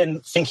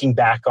then thinking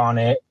back on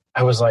it,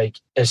 I was like,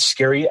 as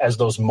scary as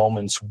those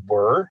moments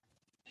were,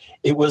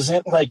 it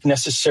wasn't like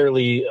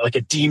necessarily like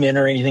a demon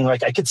or anything.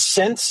 Like, I could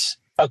sense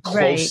a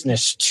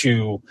closeness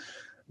to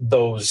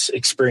those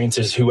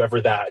experiences, whoever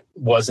that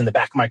was in the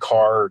back of my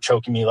car or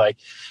choking me. Like,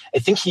 I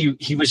think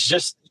he was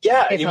just,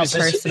 it was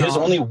his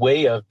only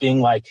way of being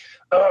like,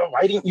 oh,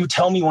 why didn't you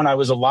tell me when I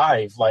was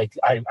alive? Like,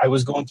 I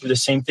was going through the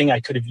same thing.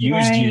 I could have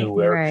used you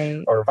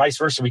or vice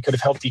versa. We could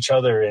have helped each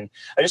other. And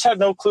I just had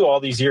no clue all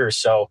these years.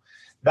 So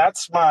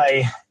that's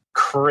my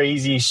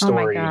crazy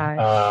story. Oh my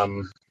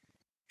gosh.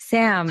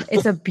 Sam,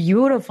 it's a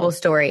beautiful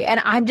story.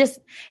 And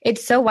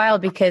it's so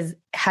wild because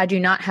had you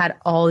not had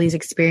all these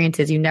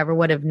experiences, you never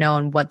would have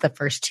known what the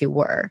first 2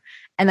 were.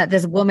 And that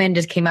this woman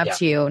just came up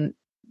to you and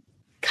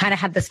kind of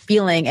had this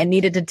feeling and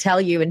needed to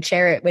tell you and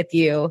share it with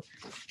you.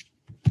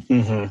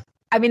 Mm-hmm.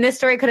 I mean, this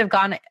story could have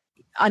gone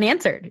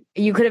unanswered.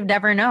 You could have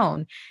never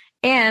known.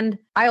 And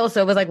I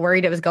also was like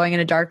worried it was going in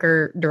a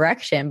darker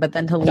direction, but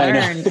then to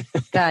learn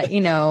that,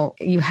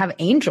 you have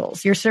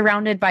angels, you're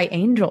surrounded by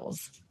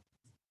angels.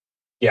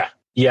 Yeah.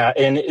 Yeah.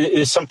 And it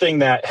is something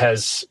that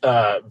has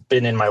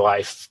been in my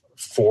life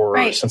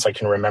since I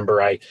can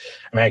remember. I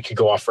could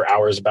go off for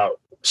hours about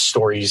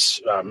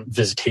stories,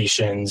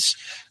 visitations,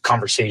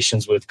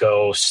 conversations with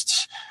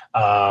ghosts,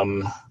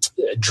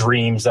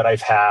 dreams that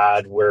I've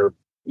had where,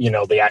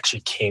 they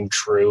actually came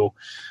true.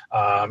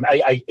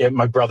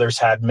 My brother's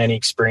had many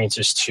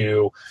experiences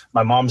too.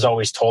 My mom's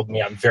always told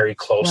me I'm very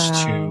close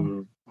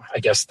to, I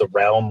guess, the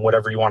realm,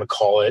 whatever you want to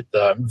call it,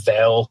 the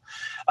veil.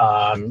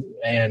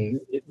 And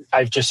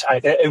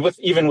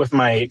even with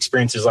my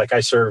experiences, like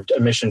I served a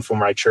mission for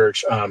my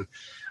church.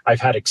 I've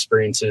had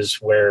experiences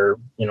where,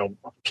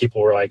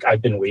 people were like,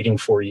 I've been waiting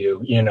for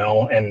you,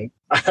 and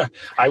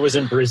I was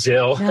in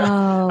Brazil.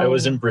 No. I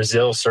was in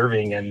Brazil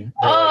serving, and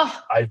like,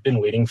 I've been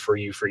waiting for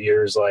you for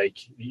years. Like,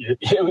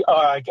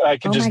 I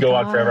could just go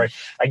on forever.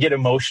 I get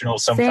emotional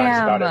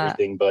sometimes about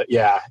everything, but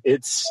yeah,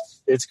 it's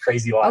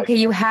crazy life. Okay.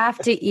 You have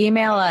to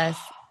email us.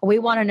 We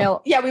want to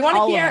know. Yeah, we want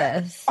to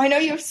hear. This. I know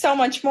you have so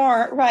much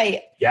more.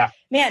 Right. Yeah.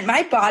 Man,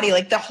 my body,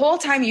 like the whole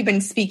time you've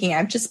been speaking,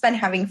 I've just been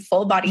having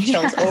full body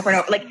chills over and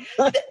over. Like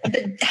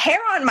the hair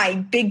on my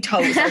big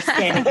toes are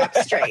standing up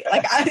straight.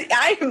 Like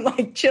I'm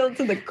like chilled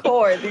to the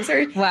core.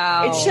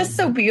 Wow. It's just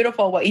so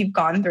beautiful what you've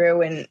gone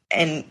through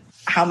and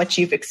how much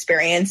you've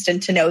experienced,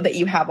 and to know that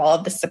you have all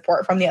of the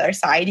support from the other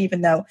side,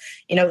 even though,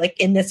 like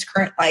in this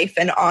current life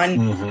and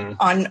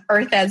on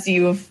earth as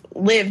you've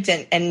lived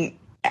and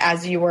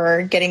as you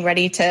were getting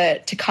ready to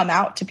come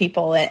out to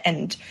people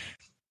and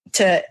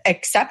to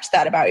accept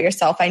that about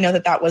yourself. I know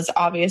that was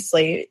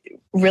obviously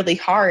really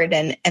hard,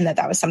 and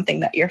that was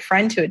something that your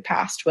friend who had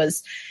passed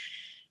was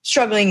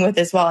struggling with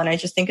as well. And I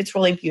just think it's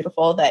really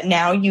beautiful that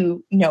now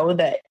you know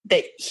that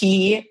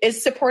he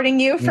is supporting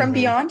you from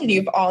beyond, and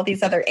you have all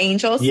these other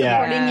angels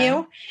supporting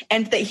you,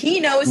 and that he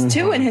knows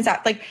too in his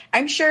act. Like,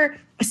 I'm sure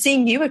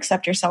seeing you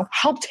accept yourself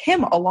helped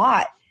him a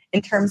lot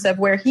in terms of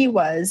where he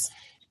was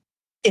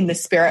in the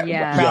spirit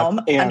realm,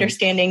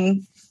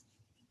 understanding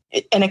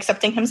and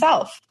accepting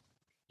himself.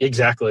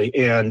 Exactly.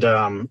 And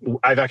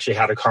I've actually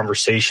had a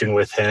conversation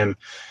with him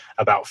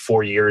about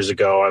 4 years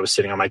ago. I was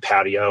sitting on my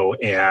patio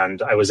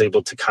and I was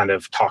able to kind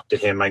of talk to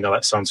him. I know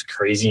that sounds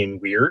crazy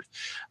and weird.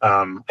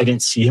 I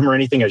didn't see him or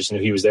anything. I just knew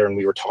he was there and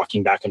we were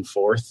talking back and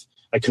forth.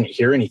 I couldn't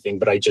hear anything,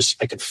 but I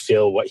could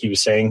feel what he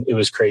was saying. It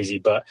was crazy.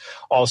 But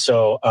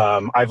also,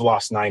 I've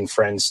lost 9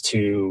 friends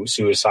to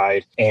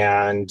suicide,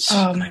 and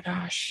oh my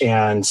gosh,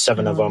 and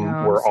 7 of them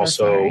were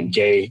also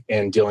gay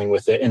and dealing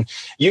with it. And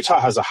Utah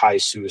has a high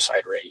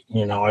suicide rate.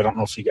 You know, I don't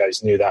know if you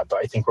guys knew that, but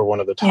I think we're one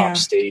of the top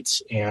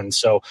states. And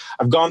so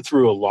I've gone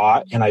through a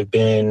lot, and I've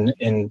been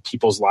in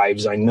people's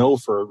lives I know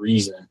for a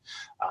reason.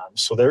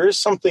 So there is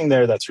something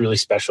there that's really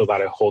special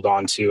that I hold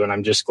on to. And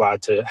I'm just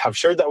glad to have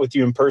shared that with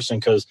you in person,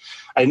 because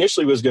I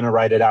initially was going to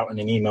write it out in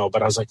an email,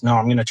 but I was like, no,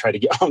 I'm going to try to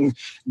get on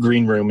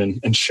Green Room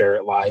and share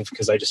it live,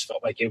 because I just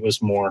felt like it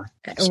was more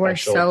We're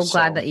special. so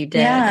glad that you did.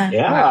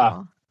 Yeah.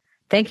 Wow.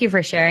 Thank you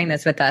for sharing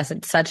this with us.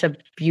 It's such a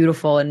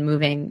beautiful and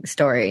moving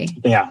story.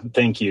 Yeah.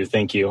 Thank you.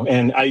 Thank you.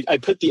 And I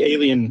put the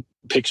alien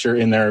picture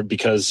in there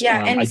because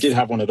I did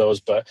have one of those,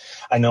 but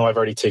I know I've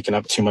already taken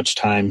up too much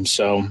time,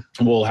 so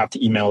we'll have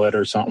to email it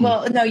or something.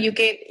 Well, no, you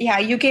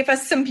gave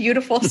us some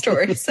beautiful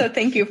stories, so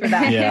thank you for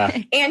that.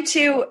 And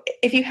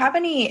if you have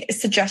any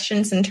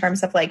suggestions in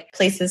terms of like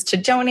places to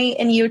donate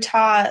in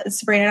Utah,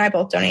 Sabrina and I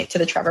both donate to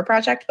the Trevor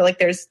Project, but like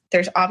there's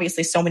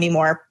obviously so many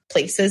more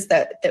places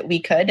that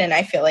we could, and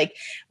I feel like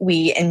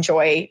we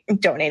enjoy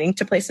donating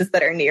to places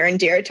that are near and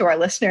dear to our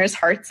listeners'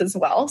 hearts as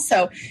well.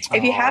 So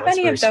if you have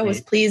any of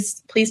those,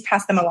 please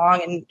pass them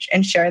along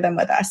and share them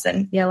with us.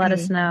 And let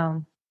us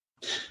know.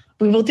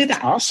 We will do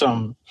that.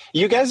 Awesome.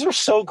 You guys are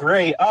so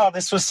great. Oh,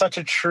 this was such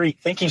a treat.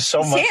 Thank you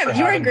so much. Sam,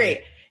 you are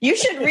great. You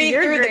should read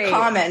through the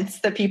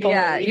comments that people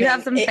you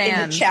have some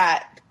fans in the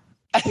chat.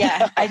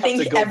 Yeah, I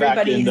think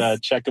everybody's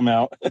and check them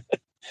out.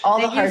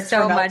 All the hearts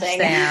so much,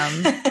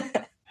 Sam.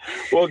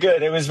 Well,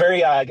 good. It was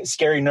very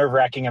scary,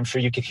 nerve-wracking. I'm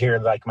sure you could hear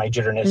like my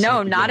jitterness.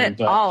 No, not at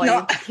all. Are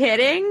you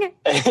kidding?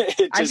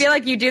 I feel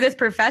like you do this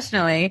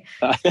professionally.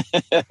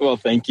 Well,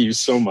 thank you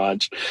so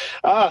much.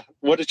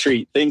 What a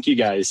treat. Thank you,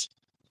 guys.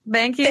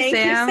 Thank you,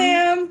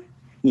 Sam.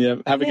 Yeah,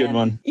 have a good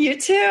one. You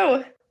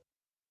too.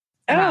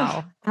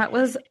 Wow, that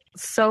was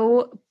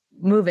so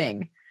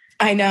moving.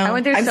 I know. I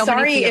went through I'm so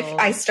sorry many if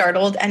I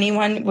startled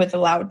anyone with a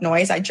loud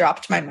noise. I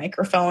dropped my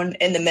microphone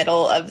in the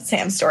middle of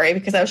Sam's story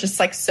because I was just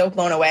like so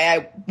blown away.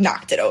 I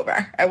knocked it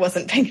over. I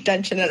wasn't paying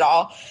attention at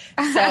all.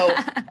 So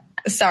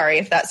sorry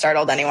if that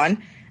startled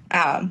anyone.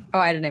 I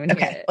didn't even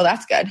hear it. Well,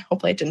 that's good.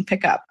 Hopefully it didn't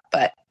pick up,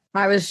 but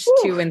I was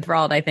too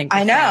enthralled, I think.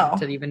 I know.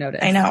 To even notice.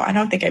 I know. I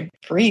don't think I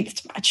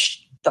breathed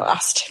much the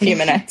last few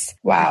minutes.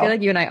 Wow. I feel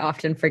like you and I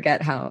often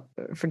forget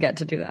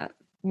to do that,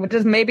 which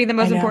is maybe the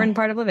most important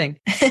part of living.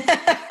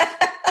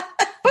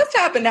 Supposed to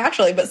happen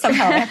naturally, but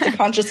somehow I have to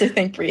consciously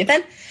think, breathe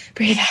in,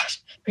 breathe out,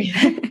 breathe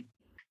in.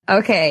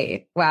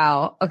 Okay.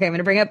 Wow. Okay. I'm going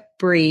to bring up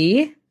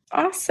Bree.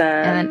 Awesome.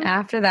 And then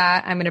after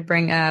that, I'm going to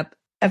bring up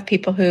of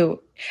people who,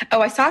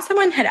 I saw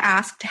someone had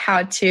asked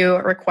how to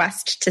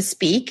request to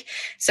speak.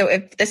 So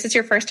if this is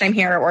your first time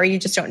here or you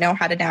just don't know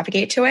how to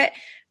navigate to it,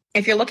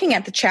 if you're looking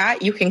at the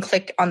chat, you can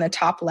click on the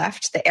top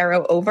left, the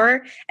arrow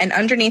over, and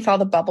underneath all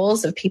the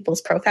bubbles of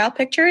people's profile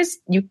pictures,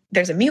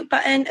 there's a mute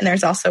button and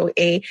there's also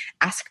a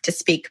ask to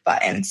speak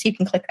button. So you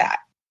can click that.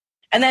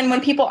 And then when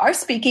people are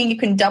speaking, you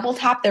can double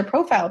tap their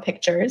profile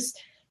pictures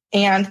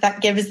and that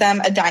gives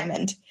them a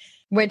diamond.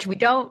 Which we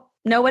don't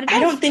know what it does.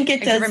 I don't think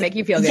it does. Make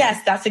you feel good.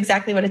 Yes, that's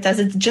exactly what it does.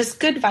 It's just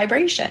good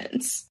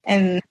vibrations.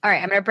 And all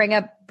right, I'm going to bring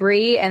up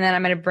Bree and then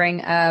I'm going to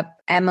bring up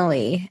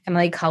Emily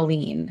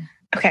Colleen.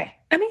 Okay.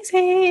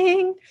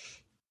 Amazing.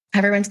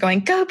 Everyone's going,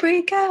 go,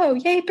 Bree, go.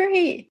 Yay,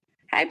 Bree.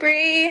 Hi,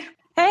 Bree.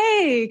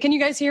 Hey, can you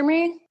guys hear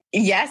me?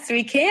 Yes,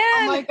 we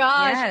can. Oh my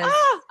gosh. Yes.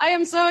 I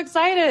am so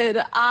excited.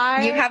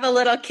 You have a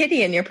little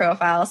kitty in your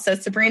profile, so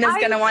Sabrina's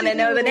going to want to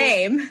know the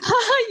name.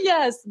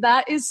 Yes,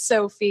 that is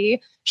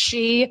Sophie.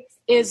 She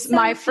is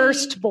my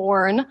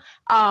firstborn.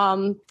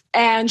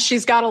 And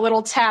she's got a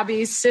little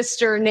tabby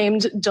sister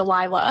named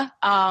Delilah.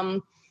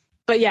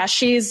 But yeah,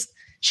 she's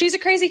a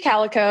crazy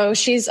calico.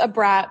 She's a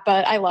brat,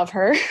 but I love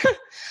her.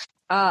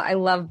 I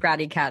love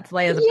bratty cats.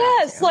 Leia's a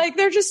yes, brat too. like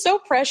they're just so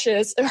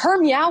precious. Her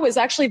meow is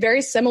actually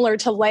very similar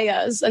to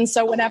Leia's. And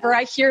so whenever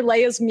I hear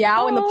Leia's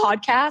meow in the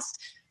podcast,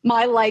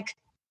 my like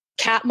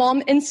cat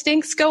mom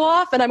instincts go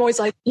off and I'm always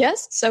like,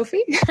 yes,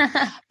 Sophie.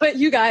 But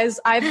you guys,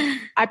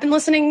 I've been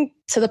listening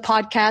to the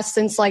podcast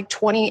since like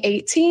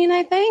 2018,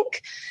 I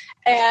think.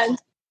 And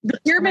the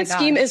pyramid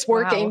scheme is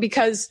working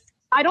because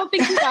I don't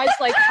think you guys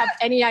like have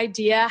any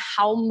idea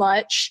how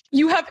much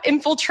you have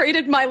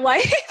infiltrated my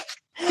life.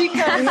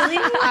 Because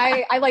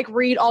I like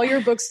read all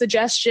your book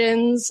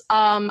suggestions.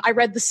 I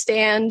read The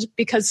Stand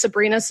because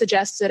Sabrina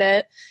suggested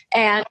it,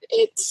 and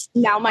it's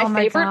now my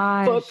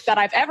favorite book that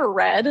I've ever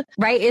read.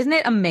 Right? Isn't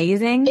it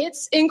amazing?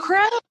 It's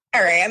incredible.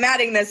 All right, I'm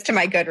adding this to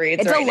my Goodreads.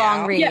 It's right a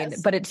long now. read,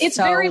 Yes, but it's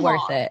so very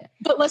worth long. it.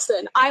 But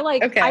listen,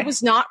 I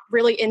was not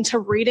really into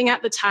reading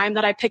at the time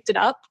that I picked it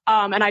up,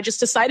 and I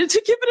just decided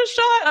to give it a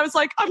shot. I was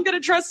like, I'm going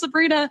to trust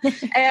Sabrina,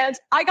 and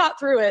I got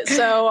through it.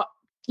 So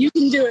you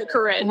can do it,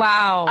 Corinne.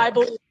 Wow. I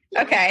believe.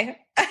 Okay.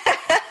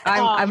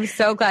 I'm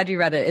so glad you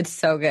read it. It's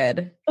so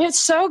good. It's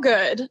so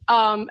good.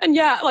 And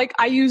yeah, like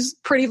I use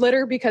Pretty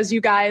Litter because you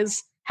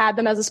guys had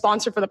them as a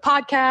sponsor for the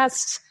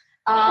podcast.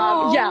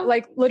 Yeah,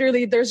 like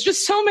literally there's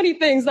just so many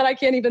things that I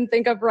can't even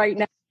think of right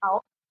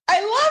now.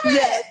 I love it.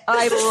 Yes.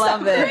 I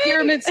love it. The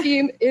pyramid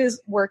scheme is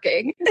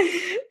working.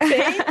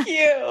 Thank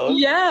you.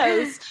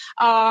 Yes.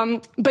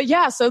 But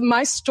yeah, so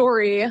my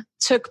story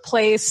took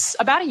place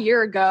about a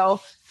year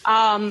ago.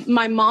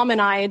 My mom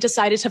and I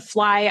decided to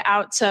fly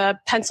out to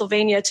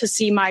Pennsylvania to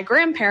see my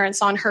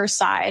grandparents on her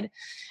side.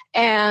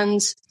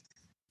 And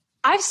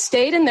I've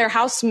stayed in their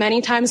house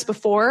many times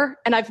before,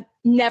 and I've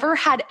never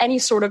had any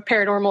sort of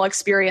paranormal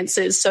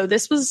experiences. So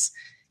this was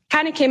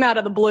kind of came out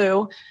of the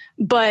blue.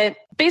 But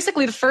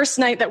basically the first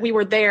night that we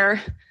were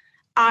there,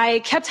 I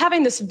kept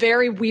having this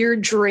very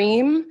weird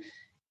dream.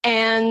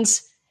 And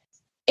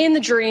in the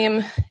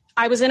dream,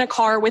 I was in a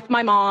car with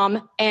my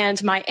mom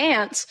and my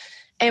aunt,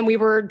 and we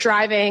were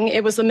driving.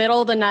 It was the middle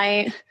of the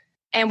night,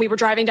 and we were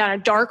driving down a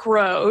dark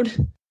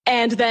road.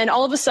 And then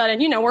all of a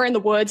sudden, you know, we're in the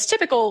woods,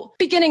 typical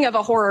beginning of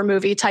a horror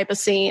movie type of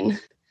scene.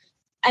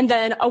 And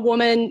then a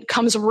woman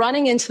comes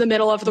running into the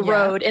middle of the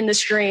road in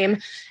this dream.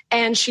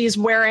 And she's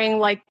wearing,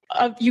 like,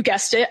 you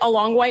guessed it, a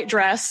long white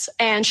dress.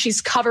 And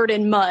she's covered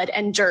in mud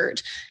and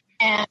dirt.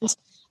 And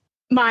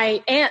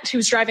my aunt,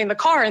 who's driving the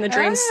car in the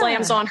dream,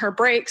 slams on her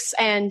brakes.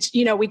 And,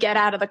 you know, we get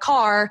out of the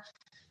car.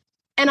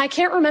 And I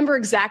can't remember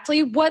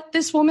exactly what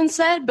this woman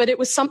said, but it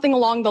was something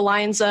along the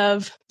lines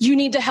of, you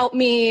need to help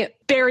me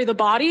bury the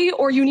body,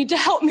 or you need to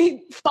help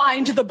me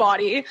find the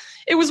body.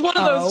 It was one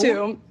of those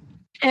two.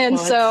 And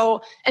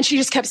and she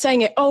just kept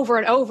saying it over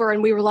and over.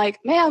 And we were like,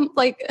 ma'am,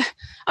 like,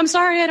 I'm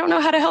sorry, I don't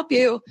know how to help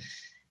you.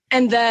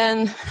 And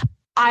then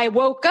I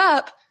woke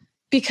up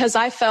because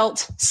I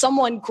felt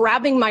someone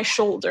grabbing my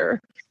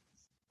shoulder,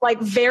 like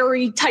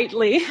very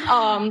tightly.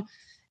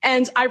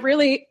 And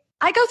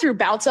I go through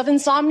bouts of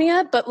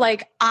insomnia, but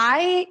like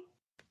I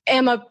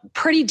am a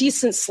pretty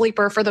decent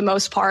sleeper for the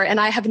most part. And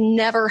I have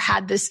never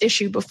had this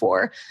issue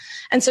before.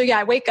 And so, yeah,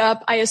 I wake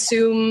up, I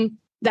assume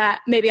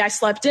that maybe I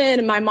slept in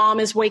and my mom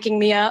is waking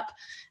me up,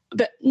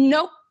 but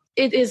nope,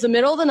 it is the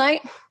middle of the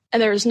night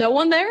and there's no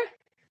one there.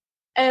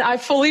 And I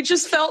fully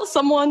just felt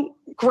someone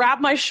grab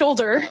my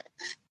shoulder.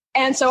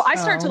 And so I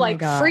start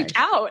to freak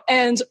out,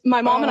 and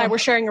my mom and I were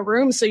sharing a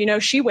room. So, you know,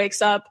 she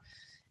wakes up.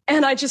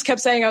 And I just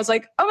kept saying, I was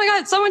like, oh my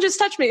God, someone just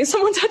touched me.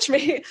 Someone touched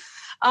me.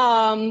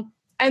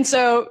 And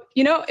so,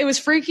 you know, it was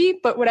freaky,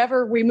 but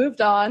whatever, we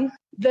moved on.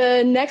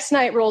 The next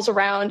night rolls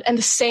around and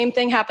the same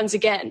thing happens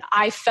again.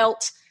 I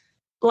felt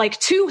like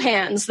two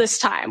hands this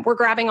time were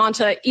grabbing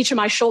onto each of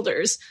my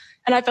shoulders.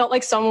 And I felt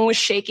like someone was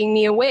shaking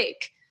me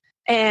awake.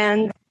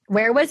 And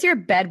where was your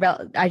bed?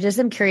 I just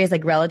am curious,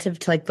 like relative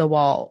to like the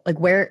wall, like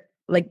where,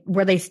 like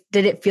were they,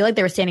 did it feel like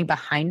they were standing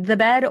behind the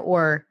bed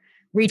or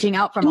reaching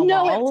out from a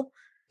wall?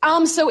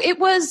 So it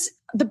was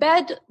the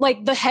bed,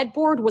 like the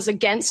headboard was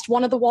against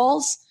one of the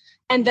walls,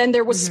 and then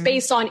there was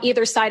space on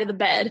either side of the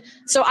bed.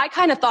 So I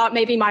kind of thought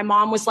maybe my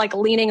mom was like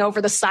leaning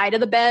over the side of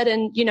the bed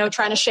and, you know,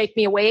 trying to shake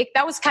me awake.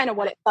 That was kind of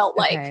what it felt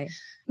like.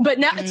 But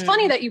now it's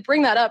funny that you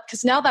bring that up,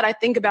 because now that I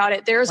think about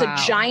it, there's a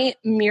giant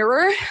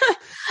mirror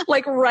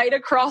like right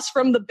across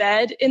from the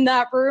bed in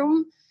that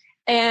room,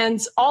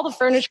 and all the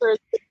furniture is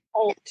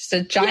old. Just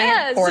a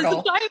giant portal.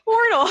 It's a giant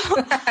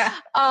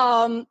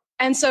portal.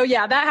 And so,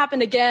 yeah, that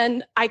happened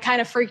again. I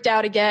kind of freaked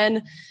out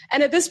again.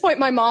 And at this point,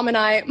 my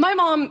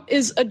mom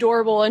is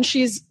adorable and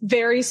she's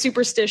very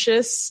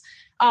superstitious.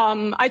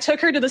 I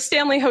took her to the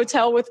Stanley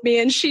Hotel with me,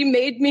 and she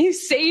made me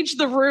sage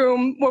the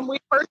room when we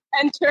first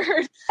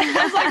entered.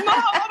 I was like, Mom,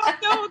 I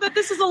don't know that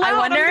this is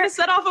allowed. I'm going to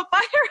set off a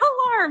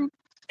fire alarm.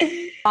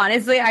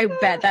 Honestly, I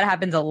bet that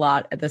happens a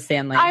lot at the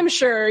Stanley. I'm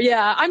sure.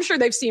 Yeah, I'm sure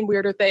they've seen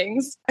weirder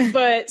things.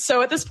 But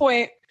so at this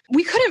point,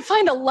 we couldn't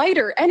find a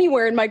lighter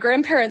anywhere in my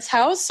grandparents'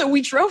 house. So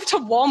we drove to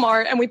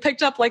Walmart and we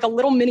picked up like a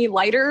little mini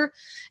lighter,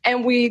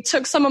 and we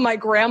took some of my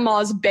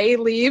grandma's bay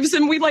leaves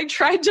and we like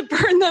tried to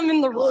burn them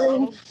in the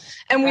room.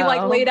 And we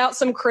like laid out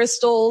some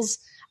crystals.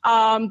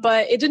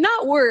 But it did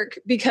not work,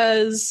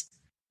 because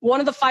one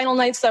of the final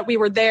nights that we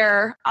were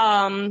there,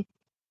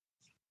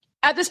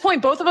 at this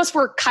point, both of us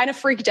were kind of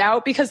freaked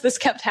out because this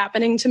kept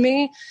happening to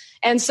me.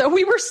 And so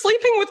we were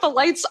sleeping with the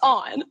lights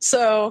on.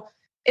 So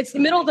it's the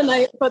middle of the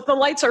night, but the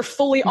lights are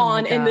fully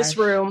on in this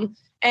room.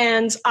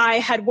 And I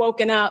had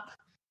woken up.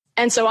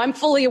 And so I'm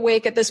fully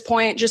awake at this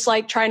point, just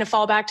like trying to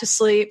fall back to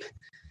sleep.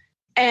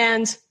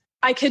 And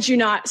I kid you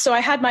not. So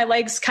I had my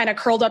legs kind of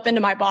curled up into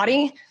my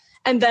body.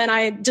 And then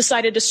I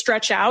decided to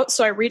stretch out.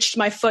 So I reached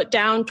my foot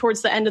down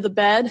towards the end of the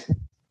bed.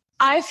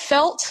 I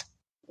felt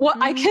what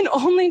I can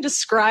only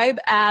describe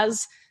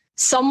as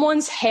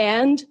someone's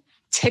hand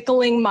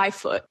tickling my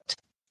foot.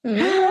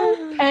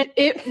 And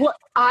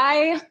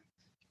I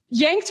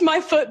yanked my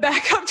foot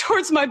back up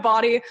towards my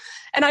body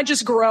and I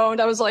just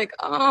groaned. I was like,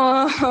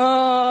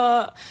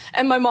 and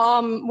my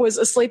mom was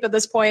asleep at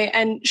this point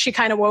and she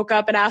kind of woke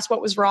up and asked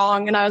what was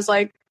wrong. And I was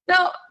like,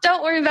 no,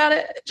 don't worry about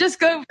it. Just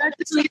go back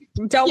to sleep.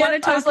 Don't want to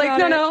talk I was like,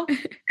 about no,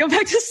 go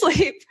back to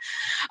sleep.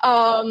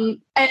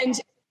 And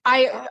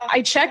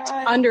I checked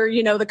under,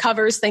 the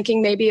covers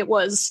thinking maybe it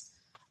was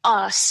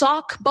a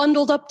sock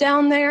bundled up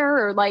down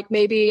there, or like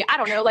maybe, I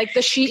don't know, like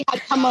the sheet had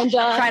come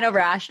undone. Trying to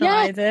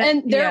rationalize it.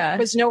 And there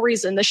was no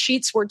reason. The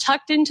sheets were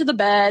tucked into the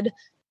bed.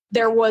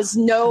 There was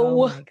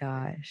oh my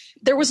gosh.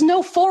 There was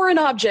no foreign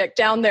object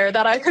down there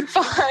that I could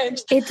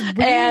find. It's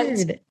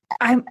weird.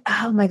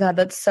 Oh my God,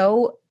 that's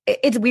so,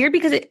 it's weird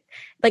because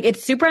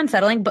it's super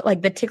unsettling, but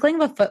like the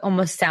tickling of the foot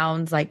almost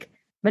sounds like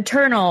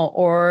maternal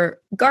or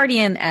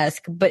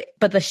guardian-esque, but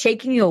the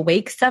shaking you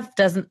awake stuff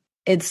doesn't,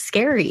 it's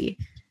scary.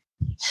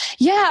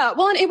 Yeah.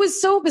 Well, and it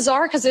was so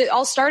bizarre because it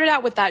all started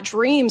out with that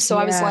dream. So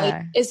I was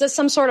like, is this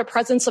some sort of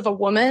presence of a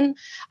woman?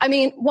 I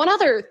mean, one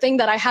other thing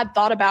that I had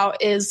thought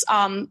about is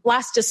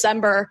last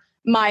December,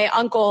 my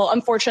uncle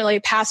unfortunately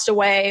passed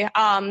away.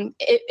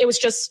 It was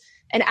just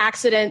an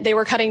accident. They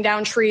were cutting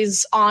down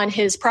trees on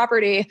his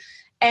property.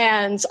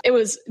 And it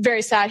was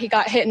very sad. He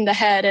got hit in the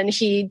head and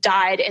he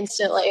died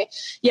instantly.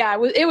 Yeah,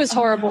 it was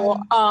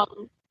horrible. Oh,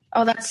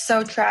 that's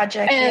so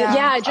tragic.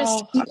 And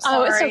it's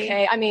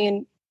okay. I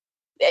mean,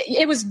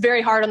 it was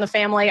very hard on the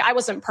family. I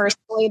wasn't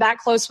personally that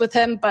close with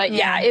him, but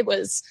yeah, it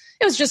was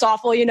just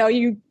awful.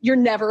 You're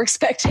never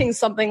expecting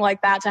something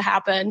like that to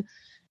happen.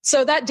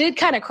 So that did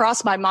kind of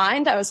cross my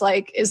mind. I was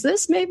like, is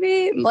this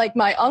maybe like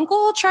my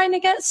uncle trying to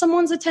get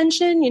someone's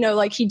attention?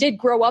 Like he did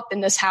grow up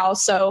in this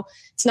house, so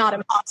it's not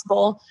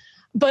impossible.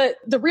 But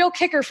the real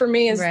kicker for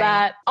me is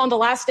that on the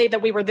last day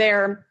that we were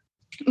there,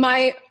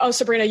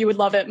 Sabrina, you would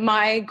love it.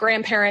 My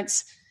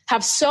grandparents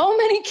have so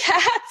many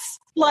cats,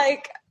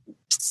 like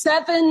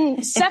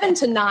 7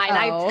 to 9.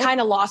 I've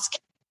kind of lost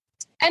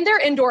cats. And they're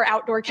indoor,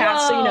 outdoor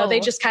cats. Whoa. So, they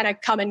just kind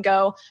of come and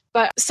go.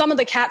 But some of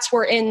the cats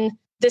were in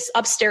this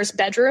upstairs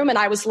bedroom and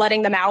I was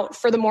letting them out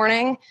for the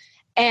morning.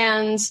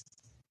 And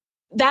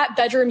that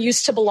bedroom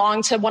used to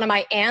belong to one of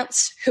my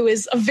aunts, who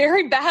is a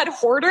very bad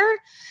hoarder.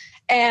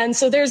 And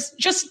so there's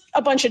just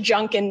a bunch of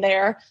junk in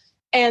there.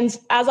 And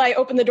as I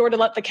open the door to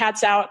let the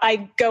cats out,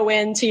 I go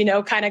in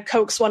to, kind of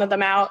coax one of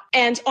them out.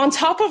 And on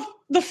top of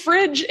the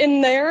fridge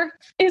in there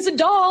is a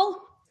doll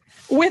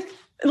with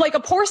like a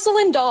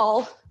porcelain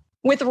doll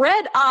with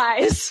red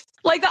eyes.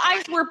 Like the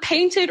eyes were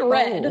painted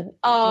red.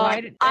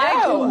 I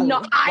don't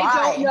know.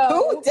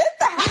 Who did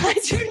that? I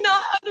do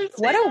not understand.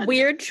 What a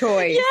weird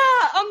choice.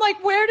 Yeah. I'm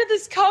like, where did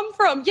this come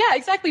from? Yeah,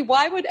 exactly.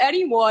 Why would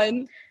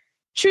anyone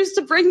choose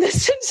to bring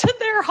this into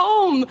their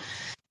home?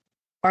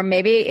 Or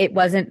maybe it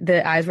wasn't,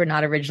 the eyes were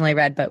not originally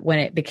red, but when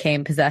it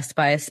became possessed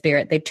by a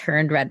spirit, they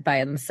turned red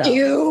by themselves.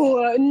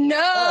 Ew,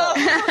 no.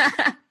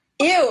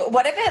 Ew,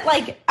 what if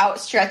it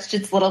outstretched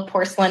its little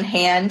porcelain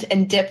hand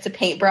and dipped a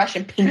paintbrush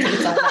and painted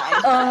its own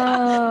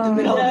eyes in the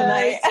middle of the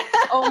night?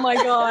 Oh my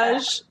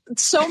gosh.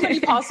 So many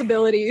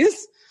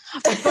possibilities.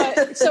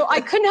 But so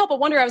I couldn't help but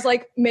wonder. I was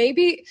like,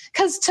 maybe,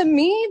 because to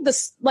me,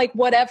 this,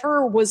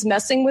 whatever was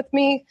messing with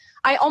me,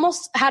 I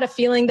almost had a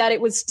feeling that it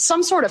was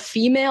some sort of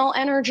female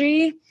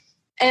energy.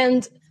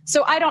 And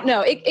so I don't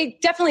know.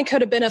 It definitely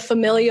could have been a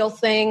familial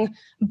thing,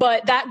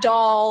 but that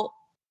doll,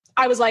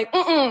 I was like,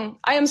 I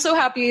am so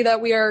happy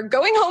that we are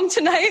going home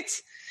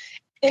tonight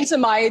into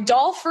my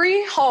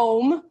doll-free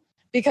home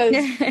because,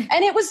 and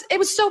it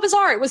was so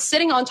bizarre. It was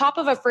sitting on top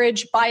of a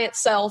fridge by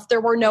itself.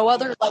 There were no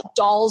other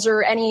dolls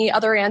or any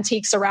other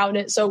antiques around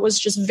it. So it was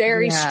just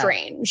very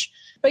strange.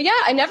 But yeah,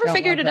 I never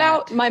figured it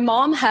out. My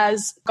mom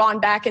has gone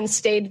back and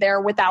stayed there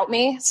without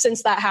me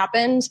since that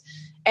happened.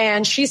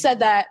 And she said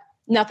that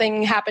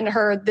nothing happened to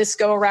her this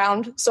go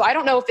around. So I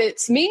don't know if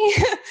it's me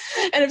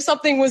and if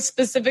something was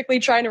specifically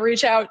trying to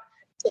reach out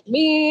to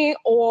me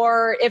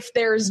or if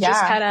there's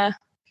just kind of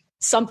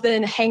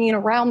something hanging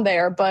around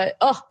there. But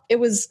it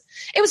was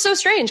so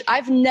strange.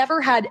 I've never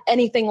had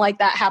anything like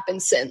that happen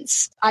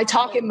since. I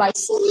talk in my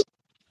sleep.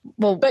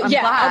 Well, but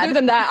other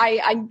than that,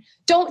 I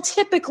don't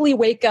typically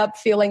wake up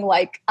feeling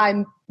like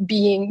I'm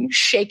being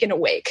shaken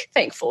awake,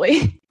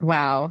 thankfully.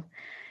 Wow.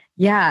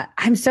 Yeah,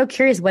 I'm so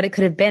curious what it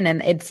could have been.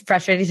 And it's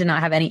frustrating to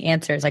not have any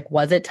answers.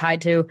 Was it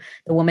tied to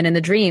the woman in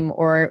the dream,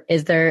 or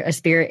is there a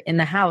spirit in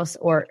the house,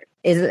 or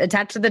is it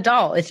attached to the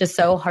doll? It's just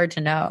so hard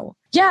to know.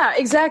 Yeah,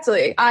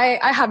 exactly.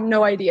 I have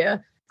no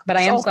idea. But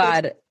I am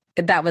glad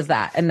that was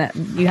that, and that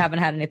you haven't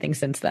had anything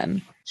since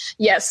then.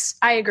 Yes,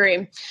 I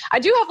agree. I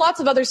do have lots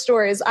of other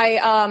stories.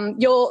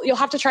 You'll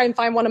have to try and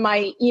find one of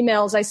my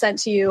emails I sent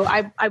to you.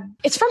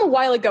 It's from a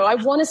while ago. I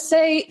want to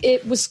say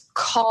it was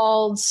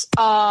called,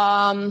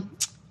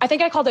 I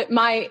think I called it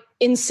My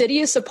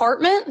Insidious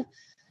Apartment.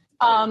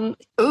 Ooh,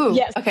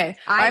 yes. Okay.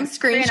 I'm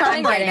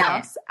screenshotting right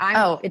now.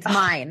 It's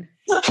mine.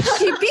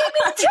 She beat me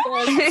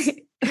to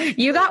it.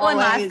 You got one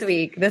last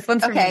week. This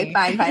one's for me.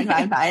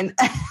 Fine.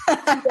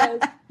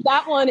 Yes,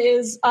 that one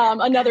is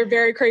another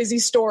very crazy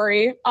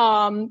story.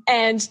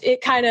 And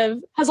it kind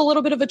of has a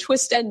little bit of a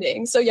twist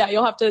ending. So yeah,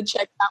 you'll have to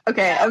check that one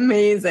Okay, out.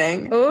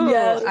 amazing. Ooh,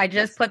 Yes. I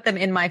just put them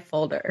in my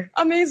folder.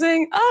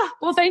 Amazing.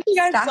 Well, thank you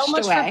guys so Stashed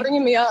much away. for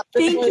bringing me up.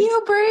 This Thank was-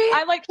 you, Brie.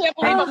 I can't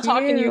believe I'm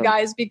talking to you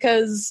guys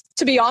because,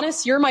 to be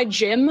honest, you're my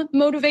gym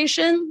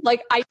motivation.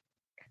 Like I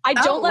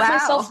don't let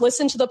myself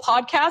listen to the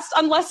podcast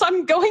unless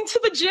I'm going to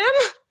the gym.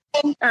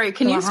 All right,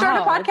 can you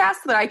start a podcast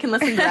so that I can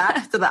listen to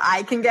that so that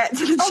I can get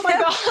to the Oh my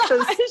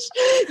gosh.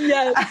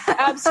 Yes,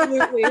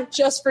 absolutely.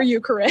 Just for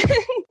you, Corinne.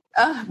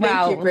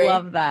 Wow, you, Brie.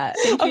 love that.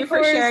 Thank you Of for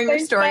course, sharing your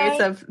thanks, stories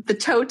guys. of the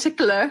toe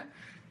tickler.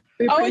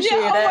 We appreciate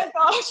Oh it. my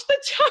gosh, the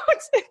toe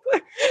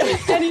tickler.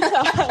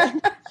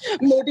 Anytime.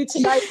 Maybe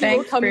tonight we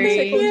will Thanks, come and Brie.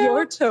 tickle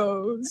your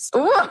toes.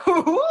 Ooh.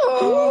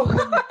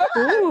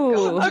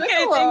 Ooh.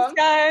 Okay, thanks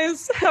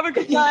guys. Have a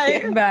good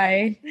night.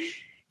 Bye.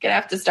 Gonna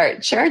have to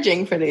start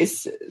charging for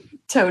these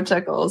toe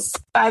tickles.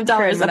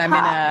 $5 When a I'm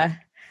pop.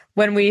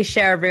 when we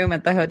share a room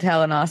at the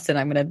hotel in Austin,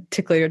 I'm gonna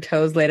tickle your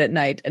toes late at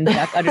night and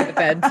duck under the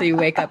bed so you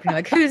wake up and you're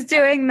like, who's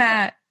doing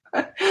that?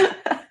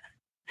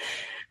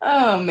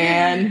 Oh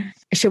man.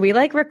 Should we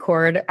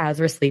record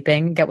as we're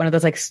sleeping? Get one of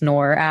those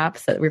snore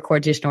apps that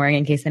records you snoring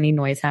in case any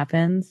noise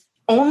happens?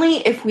 Only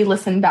if we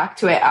listen back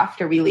to it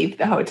after we leave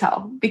the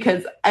hotel.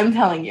 Because I'm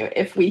telling you,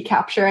 if we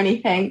capture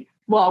anything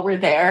while we're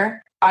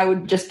there, I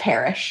would just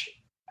perish.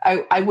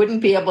 I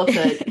wouldn't be able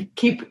to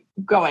keep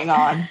going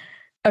on.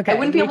 Okay. I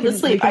wouldn't be able to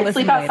sleep. I'd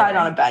sleep outside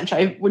on a bench.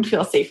 I would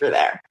feel safer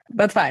there.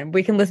 That's fine.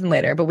 We can listen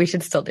later, but we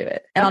should still do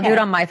it. And I'll do it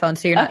on my phone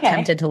so you're not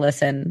tempted to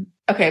listen.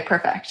 Okay,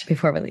 perfect.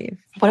 Before we leave.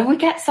 What if we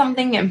get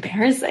something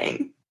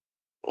embarrassing?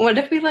 What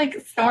if we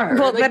snore?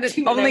 Well, then it's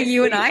only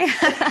you and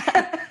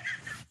I.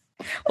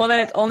 Well,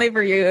 then it's only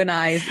for you and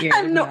I's ears.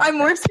 I'm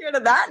more scared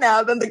of that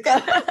now than the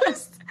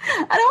ghost.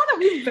 I don't want to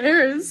be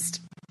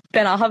embarrassed.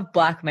 Then I'll have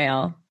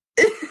blackmail.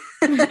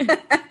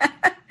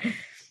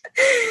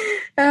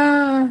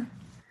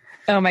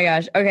 Oh my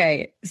gosh.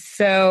 Okay.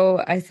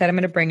 So I said I'm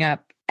going to bring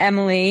up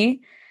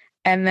Emily.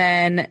 And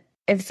then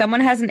if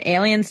someone has an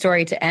alien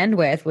story to end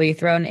with, will you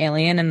throw an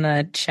alien in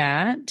the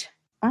chat?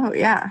 Oh,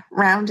 yeah.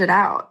 Round it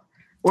out.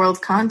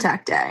 World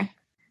Contact Day.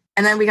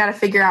 And then we got to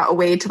figure out a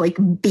way to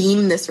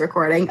beam this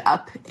recording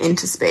up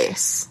into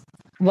space.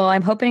 Well,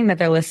 I'm hoping that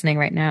they're listening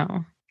right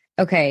now.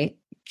 Okay.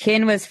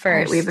 Kin was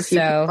first. Right, we have a few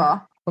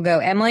people. We'll go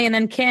Emily and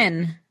then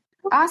Kin.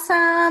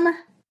 Awesome.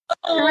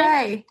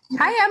 Hooray.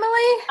 Hi,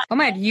 Emily. Oh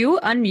my, you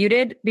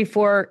unmuted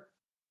before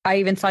I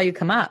even saw you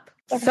come up.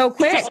 So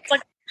quick.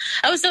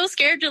 I was so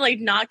scared to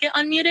not get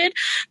unmuted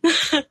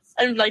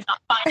and not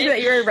find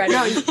it. You're ready.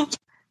 No,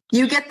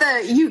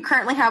 you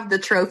currently have the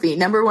trophy,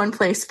 #1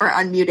 place for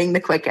unmuting the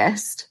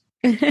quickest.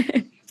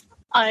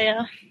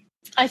 I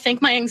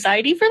thank my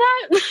anxiety for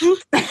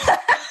that.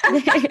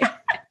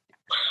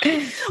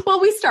 Well,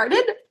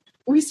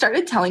 we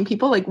started telling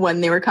people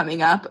when they were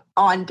coming up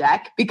on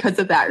deck because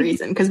of that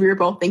reason, because we were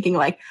both thinking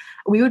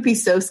we would be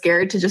so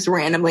scared to just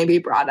randomly be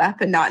brought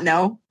up and not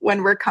know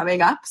when we're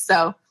coming up.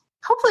 So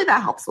hopefully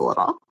that helps a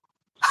little.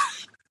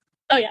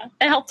 Oh yeah,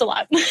 it helped a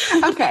lot.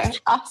 Okay,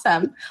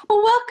 awesome.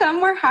 Well,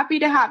 welcome. We're happy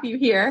to have you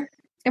here.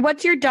 And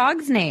what's your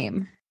dog's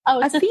name? Oh,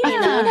 it's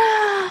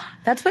Athena.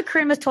 That's what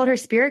Corinne was told her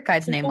spirit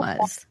guide's name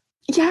was.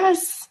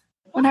 Yes.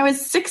 When I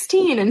was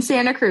 16 in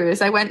Santa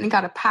Cruz, I went and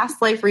got a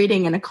past life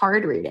reading and a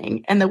card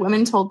reading. And the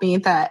woman told me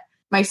that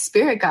my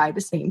spirit guide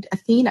is named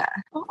Athena.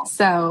 Oh,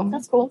 so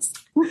that's cool.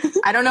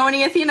 I don't know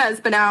any Athenas,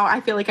 but now I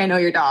feel like I know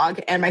your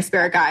dog and my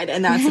spirit guide,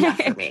 and that's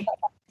enough for me.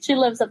 She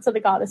lives up to the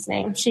goddess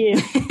name. She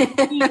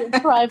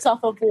thrives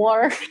off of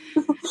war.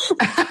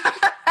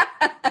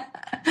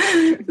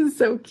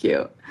 So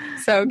cute.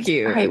 So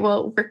cute. All right.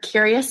 Well, we're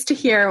curious to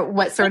hear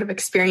what sort of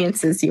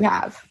experiences you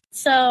have.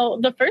 So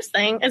the first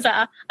thing is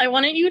that I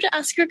wanted you to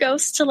ask your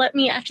ghost to let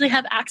me actually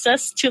have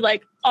access to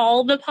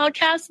all the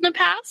podcasts in the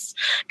past,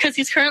 because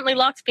he's currently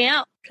locked me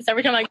out. Because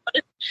every time I put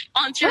it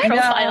onto your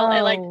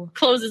profile, it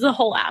closes the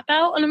whole app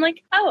out, and I'm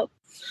like, oh.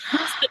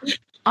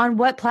 On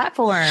what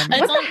platform?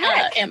 It's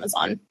on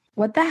Amazon.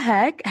 What the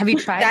heck? Have you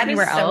tried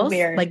anywhere else?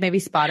 Weird. Maybe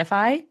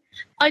Spotify?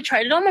 I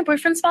tried it on my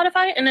boyfriend's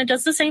Spotify, and it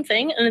does the same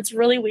thing, and it's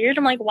really weird.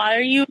 I'm like, why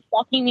are you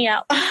locking me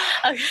out?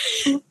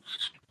 Okay.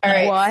 All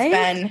right, what?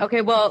 Sven.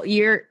 Okay, well,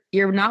 you're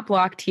not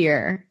blocked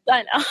here.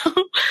 I know.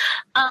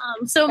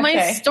 So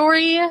my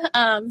story,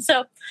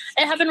 so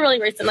it happened really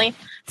recently.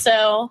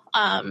 So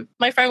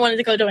my friend wanted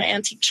to go to an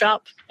antique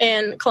shop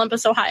in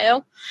Columbus,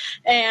 Ohio.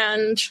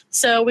 And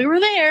so we were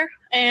there,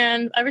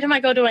 and every time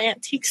I go to an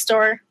antique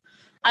store,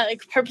 I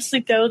purposely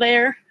go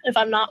there if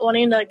I'm not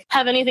wanting to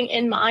have anything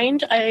in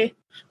mind.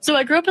 So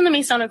I grew up in the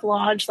Masonic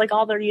Lodge,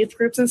 all their youth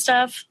groups and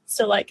stuff.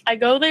 So I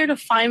go there to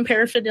find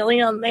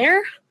paraphernalia on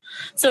there,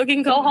 so it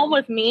can go home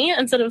with me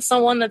instead of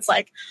someone that's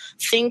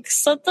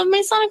thinks that the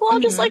Masonic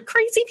Lodge is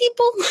crazy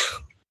people.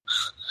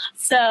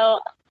 So,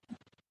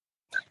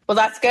 well,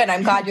 that's good.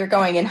 I'm glad you're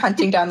going and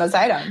hunting down those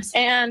items.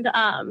 And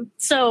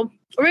so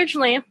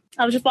originally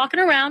I was just walking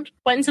around,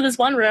 went into this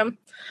one room,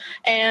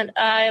 and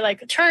I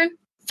turned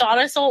thought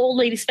I saw old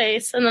lady's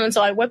face. And then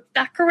so I whipped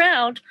back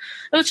around.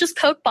 It was just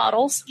Coke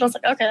bottles. And I was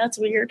like, okay, that's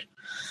weird.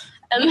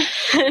 And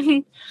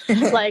then,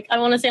 like, I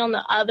want to say on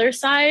the other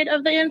side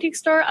of the antique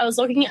store,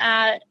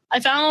 I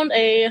found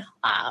a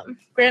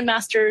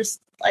Grandmaster's,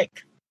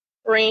 like,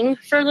 ring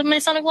for the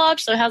Masonic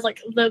Lodge. So it has,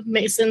 like, the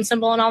Mason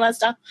symbol and all that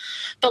stuff.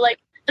 But, like,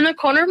 in the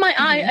corner of my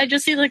eye, I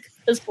just see, like,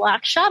 this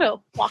black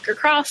shadow walk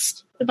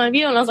across with my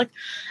view. And I was like,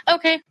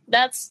 okay,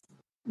 that's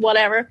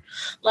whatever.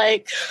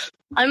 Like,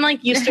 I'm,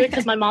 like, used to it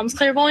because my mom's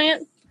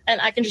clairvoyant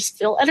and I can just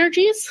feel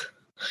energies.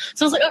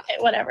 So I was like, okay,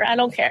 whatever. I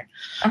don't care.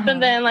 But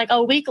then, like,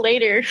 a week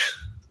later,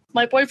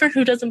 my boyfriend,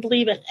 who doesn't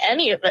believe in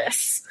any of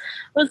this,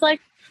 was like,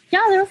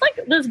 yeah, there was,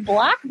 like, this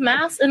black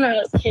mass in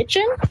the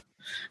kitchen.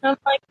 And I'm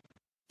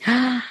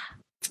like,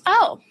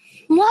 oh,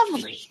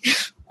 lovely.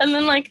 And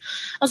then, like,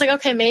 I was like,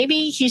 okay,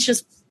 maybe he's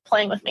just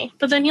playing with me.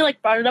 But then he,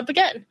 like, brought it up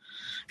again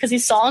because he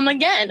saw him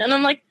again. And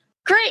I'm like,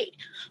 great.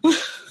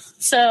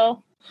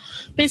 So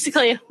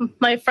basically,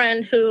 my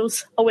friend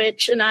who's a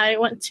witch and I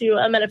went to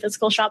a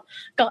metaphysical shop,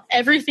 got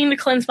everything to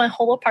cleanse my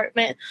whole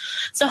apartment.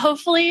 So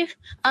hopefully,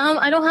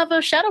 I don't have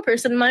a shadow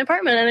person in my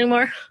apartment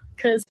anymore.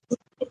 Because,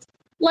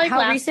 like,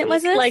 how recent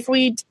was this? Like,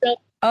 we just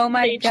oh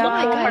my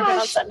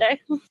gosh, on Sunday.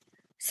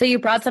 So you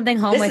brought something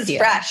home with you?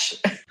 Fresh.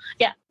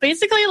 Yeah,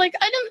 basically, like,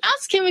 I didn't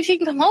ask him if he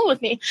can come home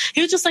with me.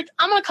 He was just like,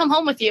 I'm gonna come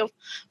home with you,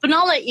 but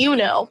not let you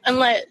know and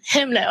let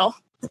him know.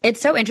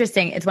 It's so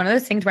interesting. It's one of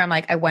those things where I'm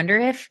like, I wonder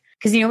if,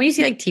 because, you know, when you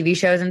see, like, TV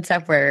shows and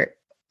stuff where,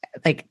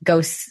 like,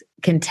 ghosts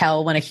can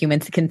tell when a human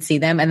can see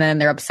them and then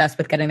they're obsessed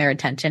with getting their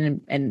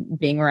attention and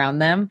being around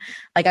them.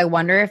 Like, I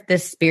wonder if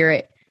this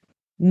spirit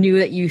knew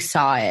that you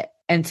saw it.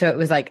 And so it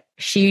was like,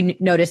 she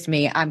noticed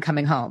me, I'm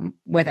coming home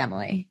with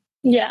Emily.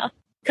 Yeah.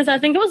 Because I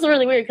think it was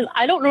really weird because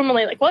I don't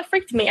normally, like, what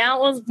freaked me out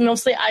was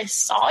mostly I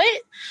saw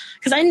it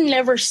because I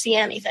never see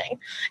anything.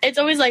 It's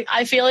always like,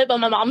 I feel it, but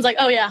my mom's like,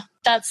 oh yeah,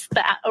 that's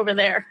that over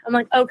there. I'm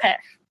like, okay.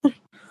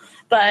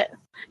 But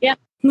yeah.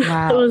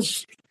 Wow. It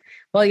was.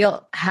 Well,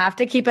 you'll have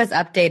to keep us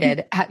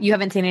updated. You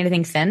haven't seen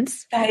anything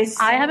since? I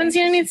haven't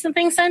seen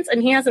anything since,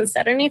 and he hasn't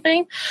said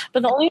anything.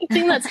 But the only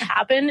thing that's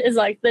happened is,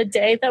 like, the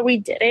day that we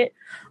did it,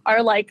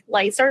 our, like,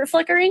 lights started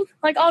flickering,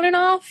 like, on and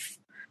off.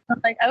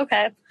 I'm like,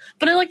 okay.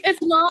 But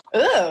it's not.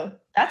 Ooh,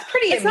 that's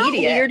pretty it's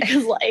immediate. Not weird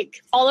because,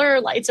 like, all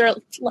our lights are,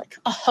 like,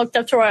 hooked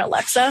up to our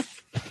Alexa,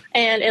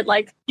 and it,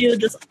 like, you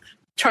just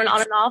turn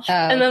on and off. Oh,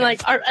 and then,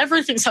 like,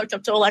 everything's hooked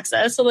up to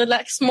Alexa. So the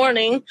next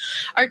morning,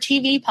 our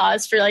TV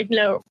paused for, like,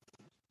 no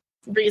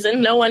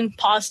reason. No one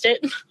paused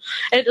it.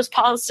 It just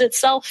paused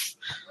itself.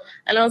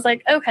 And I was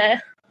like, okay.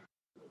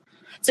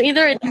 So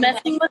either it's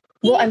messing with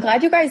me. Well, I'm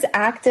glad you guys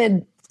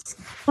acted.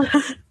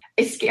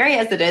 As scary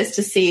as it is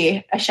to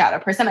see a shadow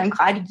person, I'm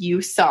glad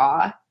you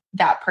saw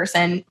that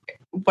person,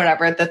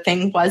 whatever the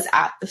thing was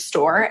at the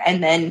store,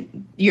 and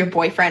then your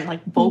boyfriend,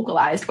 like,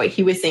 vocalized what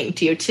he was saying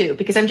to you too.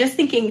 Because I'm just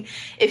thinking,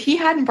 if he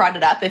hadn't brought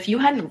it up, if you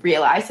hadn't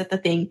realized that the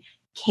thing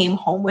came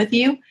home with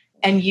you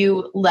and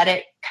you let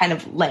it kind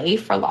of lay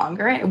for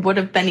longer, it would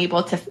have been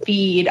able to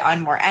feed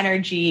on more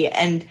energy,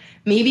 and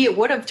maybe it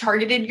would have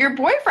targeted your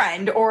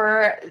boyfriend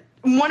or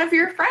one of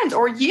your friends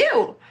or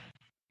you.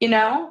 You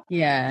know?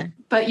 Yeah.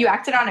 But you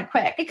acted on it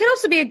quick. It could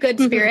also be a good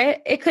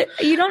spirit. It could,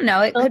 you don't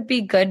know. It could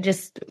be good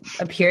just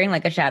appearing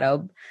like a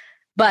shadow.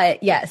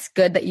 But yes,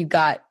 good that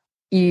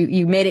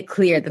you made it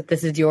clear that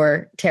this is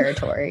your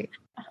territory.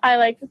 I,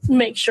 like,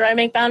 make sure I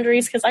make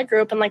boundaries because I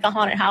grew up in, like, a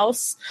haunted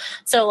house.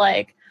 So,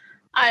 like,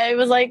 I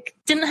was, like,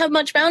 didn't have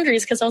much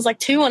boundaries because I was, like,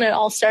 2 when it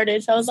all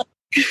started. So I was like,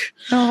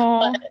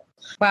 oh.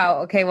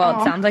 Wow. Okay.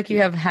 Well, It sounds like you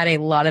have had a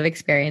lot of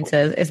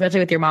experiences, especially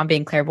with your mom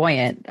being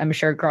clairvoyant. I'm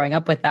sure growing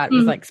up with that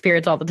was like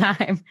spirits all the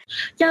time.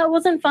 Yeah, it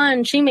wasn't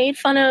fun. She made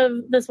fun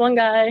of this one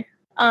guy.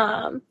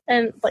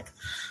 And, like,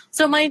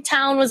 so my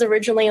town was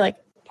originally, like,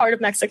 part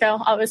of Mexico,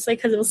 obviously,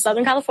 because it was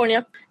Southern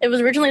California. It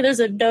was originally, there's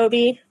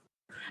adobe,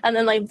 and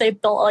then, like, they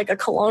built, like, a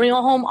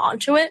colonial home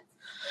onto it.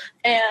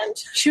 And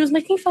she was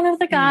making fun of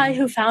the guy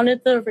who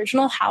founded the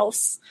original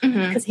house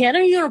because he had a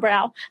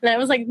unibrow. And I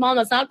was like, Mom,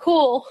 that's not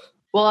cool.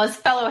 Well, as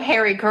fellow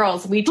hairy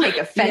girls, we take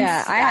offense.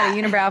 Yeah, I had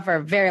a unibrow for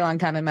a very long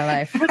time in my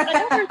life.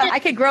 I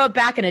could grow it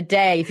back in a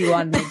day if you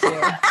wanted me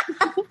to.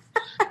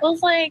 It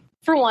was like,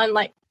 for one,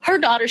 like, her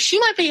daughter, she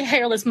might be a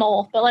hairless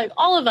mole, but, like,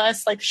 all of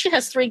us, like, she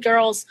has 3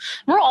 girls.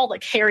 We're all,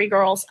 like, hairy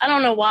girls. I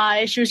don't know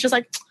why. She was just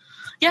like,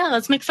 yeah,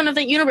 let's make fun of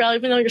that unibrow,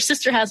 even though your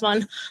sister has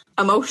one.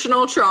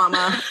 Emotional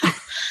trauma.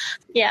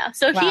 Yeah,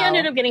 so he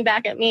ended up getting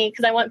back at me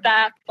because I went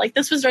back. Like,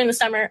 this was during the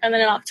summer, and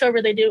then in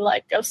October they do,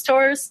 like, ghost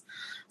tours.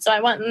 So I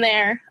went in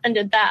there and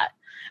did that.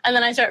 And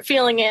then I started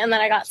feeling it, and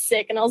then I got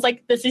sick. And I was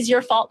like, this is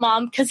your fault,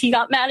 Mom, because he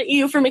got mad at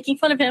you for making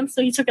fun of him,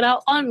 so he took it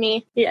out on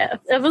me. Yeah,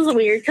 it was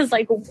weird because,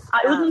 like,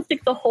 I wasn't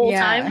sick the whole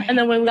time. And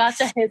then when we got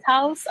to his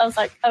house, I was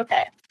like,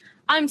 okay,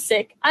 I'm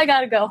sick. I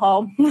got to go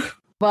home.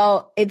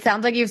 Well, it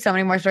sounds like you have so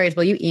many more stories.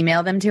 Will you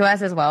email them to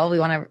us as well? We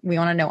want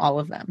to know all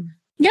of them.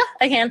 Yeah,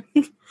 I can.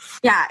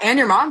 Yeah, and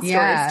your mom's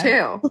stories,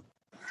 too.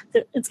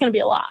 it's going to be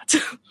a lot.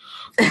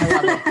 I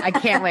love it. I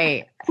can't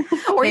wait.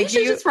 Or you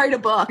should just write a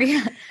book.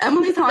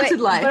 Emily's Haunted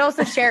Life. But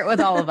also share it with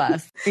all of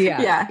us.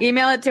 Yeah.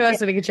 Email it to us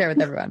so we can share it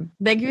with everyone.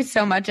 Thank you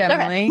so much,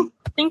 Emily. Okay.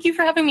 Thank you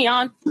for having me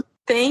on.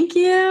 Thank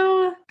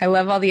you. I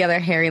love all the other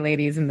hairy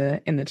ladies in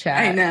the chat.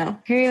 I know.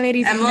 Hairy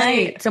ladies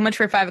Emily. unite. So much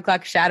for 5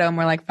 o'clock shadow, and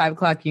more like 5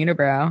 o'clock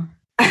unibrow.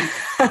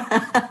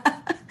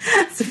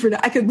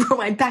 I could grow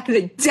mine back in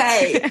a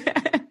day.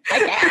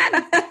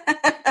 I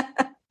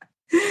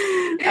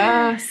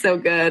can. So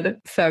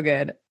good. So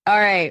good. All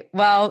right.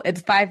 Well,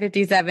 it's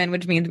 5:57,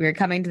 which means we're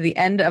coming to the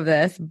end of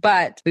this,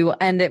 but we will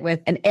end it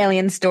with an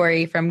alien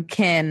story from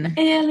Kin.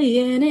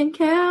 Alien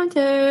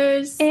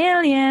encounters.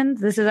 Aliens.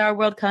 This is our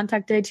World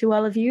Contact Day to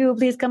all of you.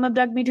 Please come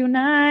abduct me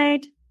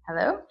tonight.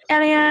 Hello?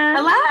 Alien.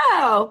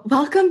 Hello.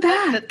 Welcome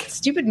back. That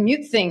stupid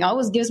mute thing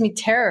always gives me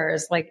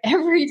terrors. Like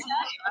every time.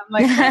 I'm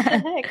like,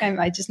 what the heck?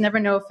 I just never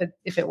know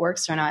if it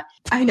works or not.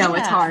 I know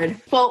it's hard.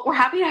 Well, we're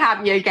happy to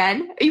have you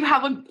again. You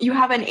have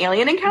an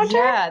alien encounter?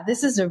 Yeah,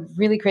 this is a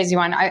really crazy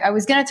one. I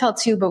was going to tell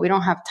 2, but we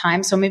don't have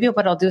time. So maybe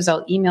what I'll do is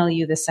I'll email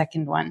you the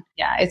second one.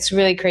 Yeah, it's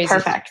really crazy.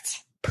 Perfect.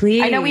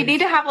 Please. I know we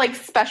need to have like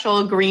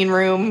special green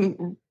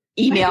room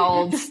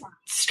emailed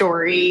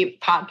story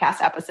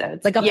podcast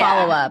episodes. Like a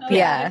follow-up.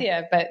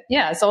 Yeah. But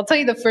yeah, so I'll tell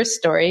you the first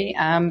story.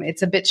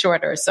 It's a bit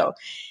shorter. So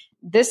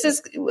this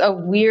is a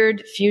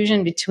weird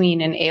fusion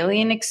between an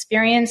alien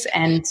experience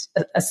and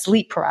a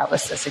sleep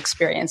paralysis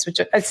experience,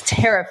 which is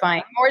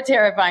terrifying, more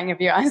terrifying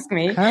if you ask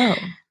me. Oh.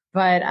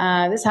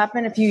 But this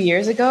happened a few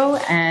years ago.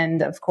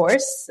 And of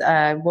course,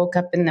 I woke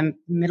up in the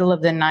middle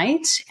of the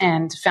night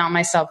and found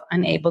myself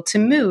unable to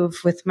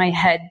move with my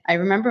head. I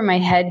remember my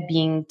head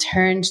being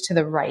turned to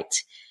the right.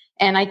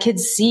 And I could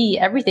see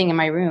everything in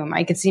my room.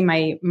 I could see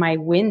my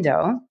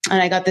window,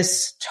 and I got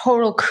this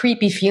total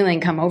creepy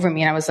feeling come over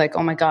me. And I was like,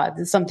 "Oh my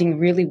God, something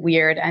really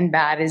weird and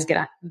bad is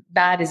gonna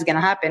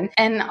happen."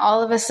 And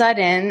all of a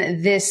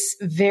sudden, this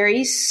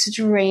very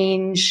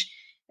strange,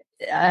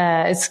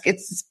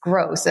 it's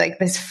gross, like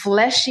this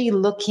fleshy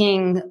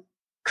looking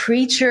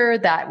creature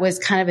that was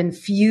kind of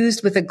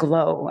infused with a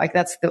glow. Like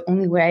that's the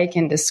only way I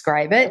can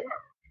describe it.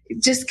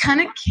 It just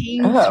kind of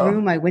came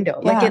through my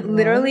window, like it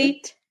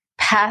literally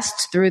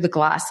passed through the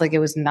glass like it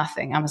was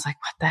nothing. I was like,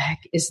 what the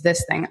heck is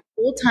this thing? The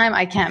whole time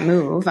I can't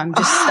move. I'm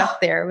just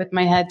stuck there with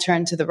my head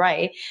turned to the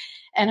right.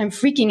 And I'm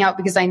freaking out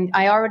because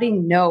I already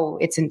know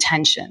its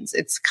intentions.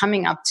 It's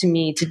coming up to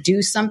me to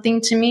do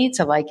something to me,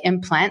 to like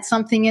implant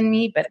something in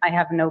me, but I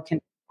have no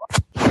control.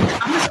 It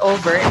comes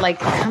over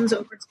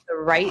to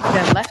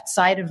the left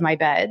side of my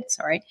bed,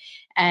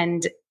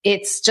 and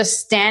it's just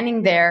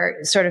standing there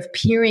sort of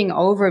peering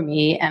over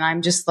me. And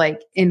I'm just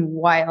like in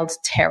wild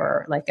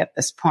terror, like at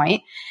this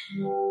point.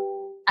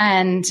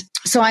 And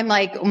so I'm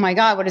like, oh my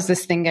God, what is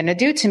this thing going to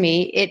do to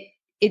me?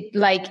 It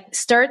like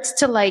starts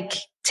to like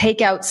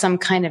take out some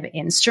kind of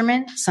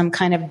instrument, some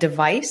kind of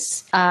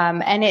device.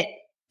 And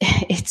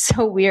it's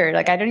so weird.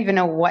 Like, I don't even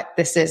know what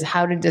this is,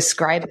 how to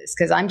describe this,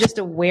 because I'm just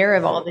aware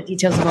of all the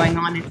details going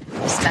on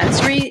in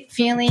sensory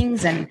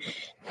feelings and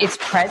its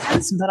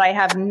presence, but I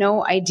have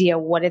no idea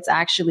what it's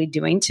actually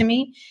doing to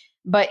me.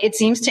 But it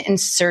seems to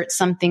insert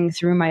something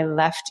through my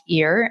left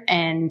ear,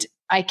 and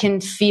I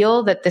can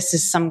feel that this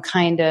is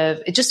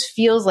it just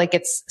feels like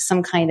it's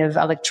some kind of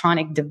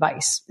electronic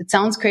device. It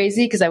sounds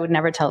crazy because I would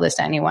never tell this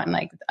to anyone.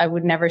 Like, I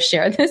would never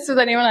share this with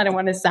anyone. I don't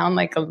want to sound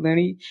like a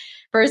loony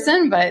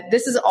person, but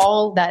this is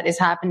all that is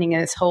happening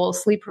in this whole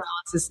sleep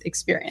paralysis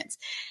experience.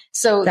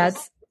 So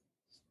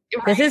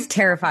this is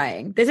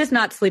terrifying. This is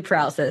not sleep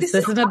paralysis.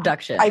 This is an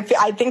abduction. I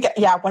think,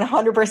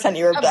 100%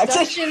 you're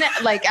abduction.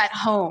 Like at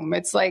home.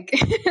 It's like,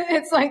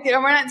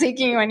 we're not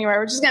taking you anywhere.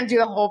 We're just going to do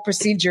the whole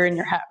procedure in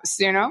your house,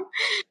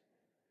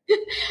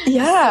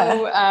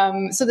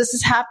 Yeah. So this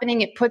is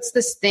happening. It puts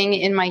this thing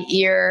in my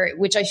ear,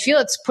 which I feel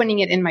it's putting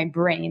it in my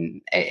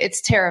brain.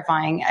 It's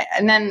terrifying.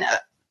 And then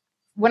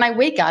when I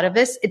wake out of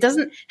this, it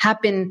doesn't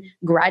happen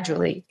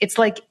gradually. It's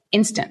like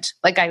instant.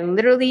 Like I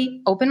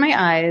literally open my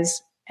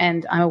eyes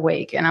and I'm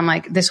awake, and I'm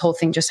like, this whole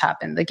thing just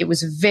happened. Like it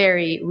was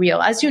very real.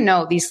 As you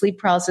know, these sleep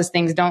paralysis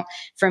things don't,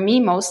 for me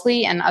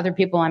mostly, and other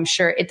people, I'm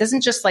sure, it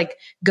doesn't just like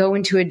go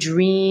into a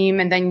dream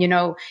and then,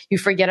 you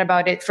forget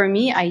about it. For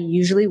me, I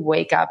usually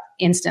wake up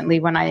instantly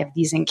when I have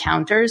these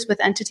encounters with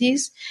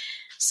entities.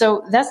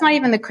 So that's not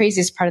even the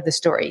craziest part of the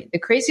story. The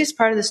craziest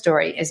part of the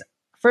story is,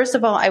 first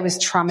of all, I was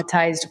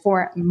traumatized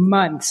for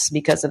months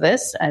because of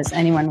this, as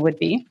anyone would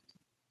be.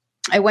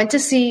 I went to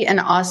see an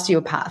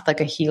osteopath,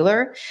 like a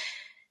healer.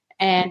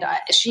 And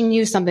she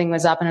knew something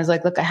was up, and I was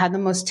like, look, I had the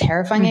most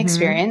terrifying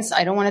experience.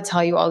 I don't want to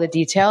tell you all the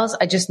details.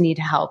 I just need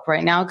help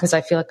right now because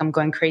I feel like I'm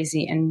going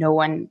crazy and no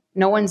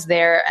one's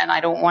there. And I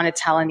don't want to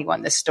tell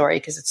anyone this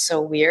story because it's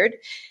so weird.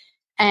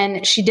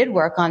 And she did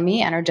work on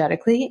me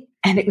energetically.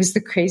 And it was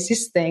the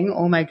craziest thing.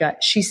 Oh my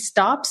God. She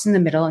stops in the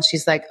middle and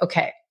she's like,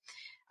 okay,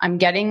 I'm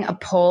getting a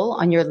pull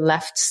on your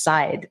left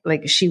side.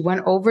 Like she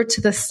went over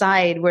to the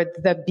side where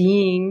the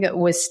being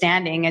was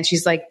standing and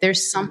she's like,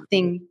 there's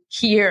something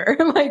here.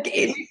 Like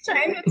she's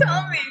trying to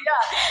tell me,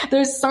 yeah,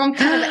 there's some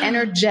kind of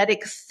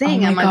energetic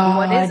thing. I'm like,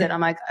 what is it?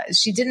 I'm like,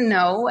 she didn't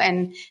know.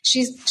 And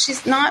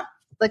she's not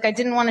like, I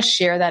didn't want to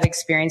share that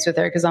experience with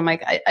her because I'm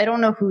like, I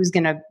don't know who's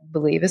going to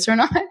believe this or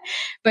not,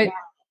 but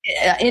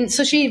and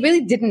so she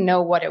really didn't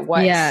know what it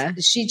was. Yeah.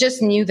 She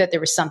just knew that there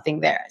was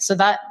something there. So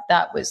that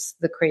was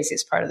the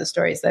craziest part of the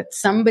story, is that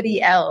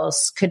somebody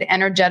else could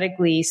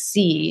energetically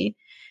see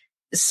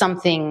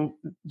something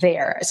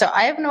there. So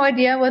I have no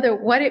idea what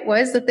it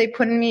was that they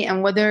put in me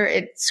and whether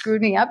it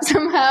screwed me up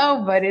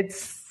somehow, but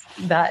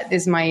that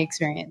is my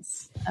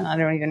experience. And I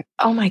don't even.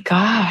 Oh my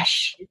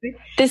gosh.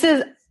 This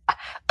is.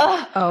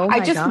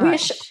 I just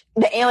wish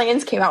the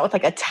aliens came out with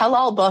like a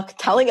tell-all book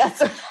telling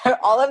us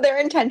all of their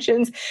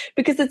intentions,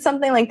 because it's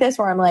something like this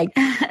where I'm like,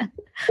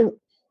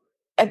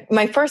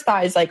 my first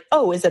thought is like,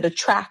 oh, is it a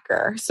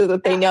tracker so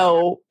that they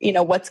know,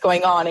 what's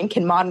going on and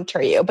can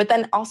monitor you? But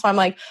then also I'm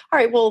like, all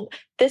right, well,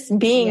 this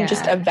being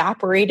just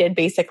evaporated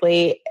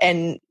basically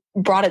and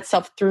brought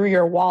itself through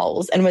your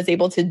walls and was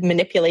able to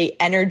manipulate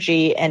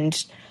energy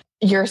and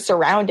your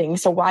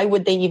surroundings. So why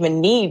would they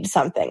even need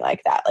something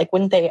like that? Like,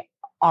 wouldn't they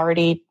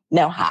already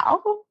know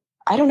how?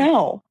 I don't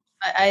know.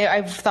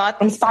 I've thought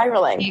I'm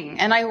spiraling.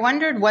 And I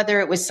wondered whether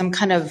it was some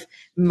kind of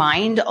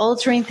mind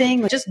altering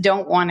thing. I just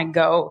don't want to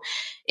go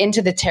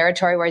into the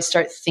territory where I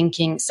start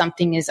thinking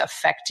something is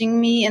affecting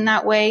me in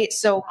that way.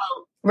 So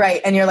right.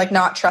 And you're like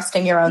not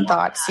trusting your own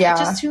thoughts. Yeah.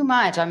 Just too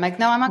much. I'm like,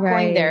 no, I'm not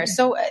going there.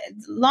 So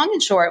long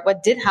and short,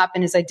 what did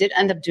happen is I did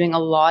end up doing a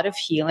lot of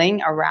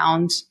healing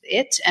around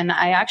it. And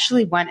I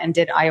actually went and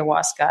did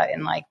ayahuasca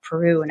in like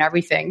Peru and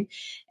everything.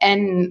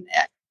 And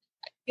I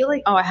feel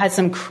like, I had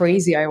some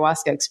crazy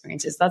ayahuasca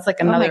experiences. That's like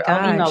another,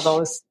 I'll email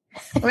those.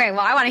 Okay, well,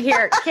 I want to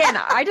hear, Ken,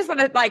 I just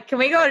want to can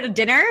we go to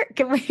dinner?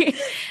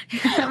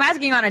 I'm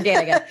asking you on a date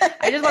again.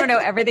 I just want to know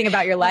everything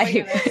about your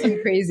life.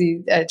 Some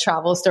crazy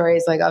travel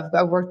stories. Like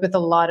I've worked with a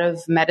lot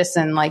of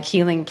medicine, like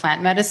healing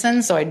plant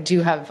medicine. So I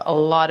do have a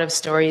lot of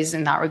stories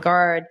in that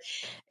regard.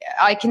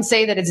 I can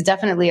say that it's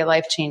definitely a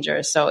life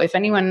changer. So if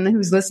anyone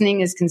who's listening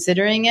is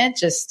considering it,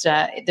 just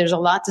there's a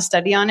lot to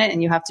study on it,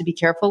 and you have to be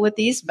careful with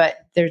these, but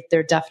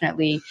they're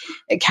definitely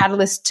a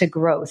catalyst to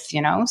growth,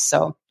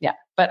 So yeah,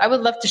 but I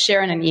would love to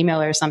share in an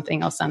email or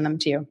something. I'll send them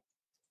to you.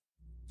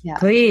 Yeah,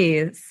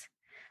 please.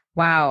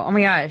 Wow. Oh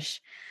my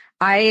gosh.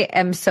 I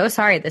am so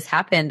sorry this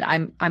happened.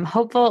 I'm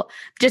hopeful.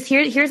 Just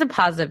here's a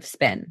positive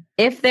spin.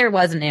 If there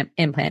was an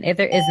implant, if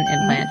there is an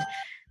implant,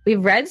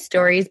 we've read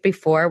stories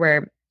before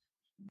where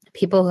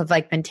people have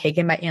like been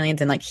taken by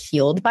aliens and like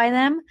healed by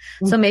them.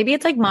 So maybe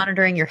it's like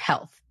monitoring your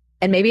health.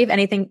 And maybe if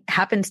anything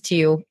happens to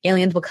you,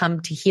 aliens will come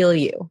to heal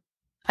you.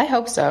 I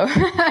hope so.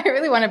 I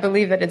really want to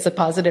believe that it's a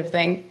positive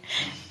thing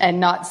and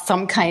not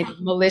some kind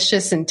of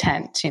malicious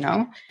intent,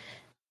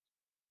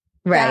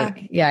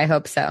 Right. Yeah, I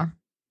hope so.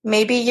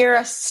 Maybe you're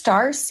a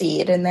star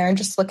seed and they're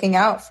just looking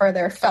out for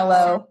their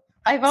fellow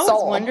I've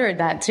always wondered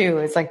that too.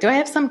 It's like, do I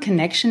have some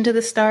connection to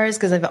the stars?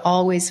 Because I've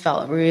always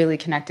felt really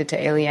connected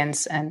to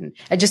aliens. And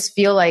I just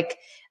feel like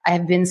I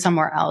have been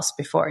somewhere else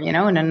before, in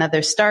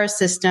another star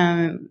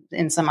system,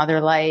 in some other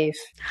life.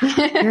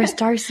 You're a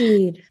star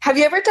seed. Have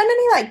you ever done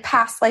any like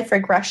past life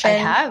regression? I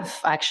have,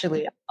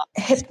 actually.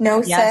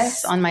 Hypnosis?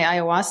 Yes, on my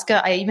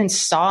ayahuasca. I even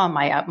saw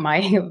my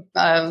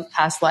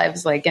past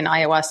lives like in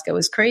ayahuasca. It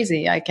was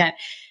crazy.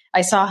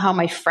 I saw how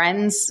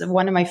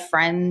one of my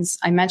friends,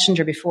 I mentioned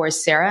her before,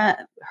 Sarah,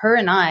 her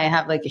and I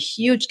have like a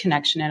huge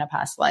connection in a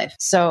past life.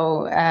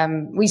 So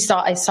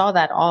I saw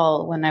that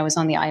all when I was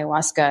on the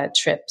ayahuasca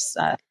trips.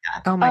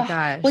 Oh my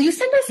gosh. Will you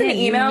send us an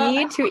email? You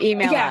need to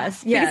email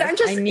us. Yes,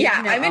 because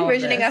I'm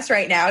envisioning us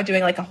right now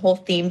doing like a whole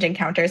themed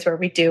encounters where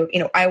we do,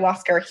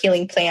 ayahuasca or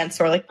healing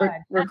plants or like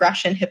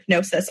regression,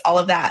 hypnosis, all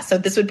of that. So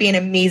this would be an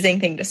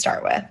amazing thing to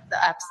start with.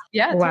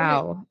 Yeah.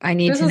 Wow. Totally. I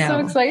need to know. This is so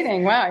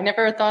exciting. Wow. I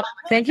never thought.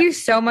 Thank you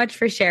so much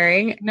for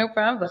sharing. No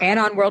problem. And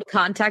on World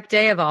Contact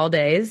Day of all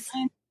days.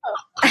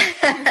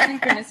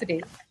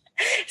 Synchronicity.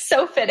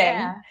 So fitting.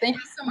 Yeah. Thank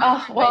you so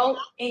much. Well,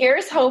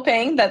 here's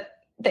hoping that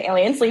the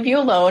aliens leave you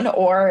alone,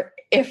 or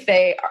if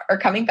they are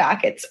coming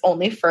back, it's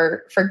only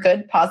for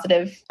good,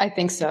 positive. I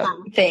think so.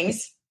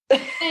 Things.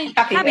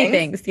 Happy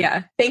things.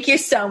 Yeah. Thank you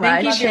so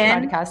much. Thank you for your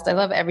podcast. I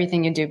love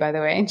everything you do, by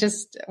the way.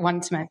 Just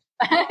wanted to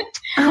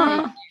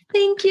mention.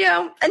 Thank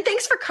you. And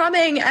thanks for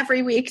coming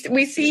every week.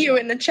 We see you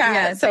in the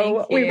chat.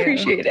 So we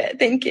appreciate it.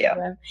 Thank you.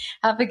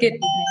 Have a good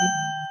evening.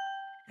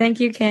 Thank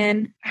you,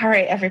 Ken. All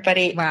right,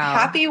 everybody. Wow.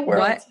 Happy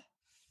World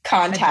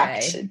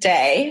Contact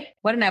Day.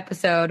 What an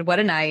episode. What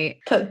a night.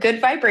 Put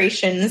good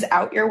vibrations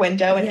out your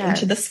window and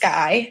into the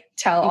sky.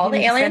 Tell all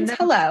the aliens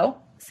hello.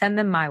 Send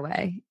them my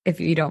way if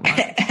you don't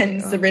want.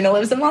 And Sabrina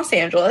lives in Los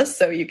Angeles,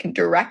 so you can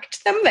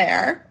direct them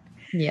there.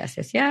 Yes.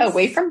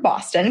 Away from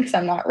Boston, because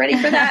I'm not ready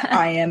for that.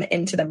 I am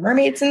into the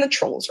mermaids and the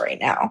trolls right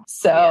now.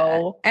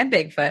 So and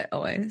Bigfoot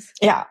always.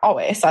 Yeah,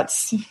 always.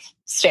 That's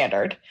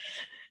standard.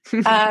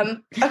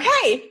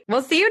 Okay.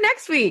 We'll see you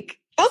next week.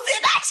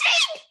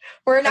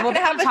 We're not going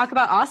to talk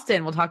about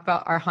Austin. We'll talk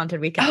about our haunted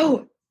weekend.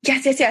 Oh,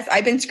 yes.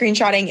 I've been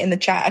screenshotting in the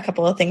chat a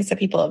couple of things that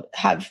people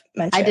have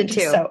mentioned. I did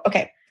too. So,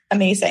 okay.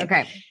 Amazing.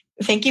 Okay.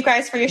 Thank you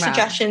guys for your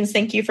suggestions.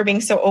 Thank you for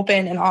being so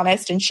open and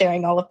honest and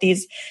sharing all of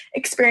these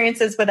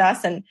experiences with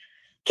us and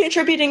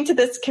contributing to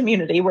this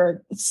community.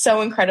 We're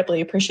so incredibly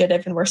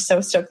appreciative, and we're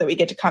so stoked that we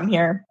get to come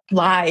here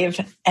live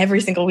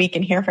every single week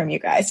and hear from you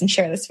guys and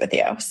share this with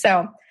you.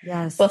 So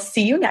yes, we'll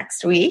see you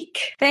next week.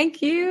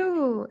 Thank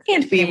you.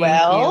 And be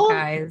well. You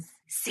guys.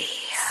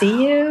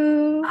 See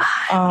you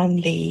on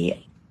the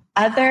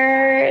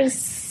other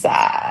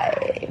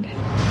side.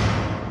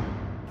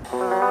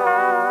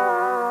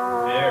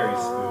 Very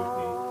spooky.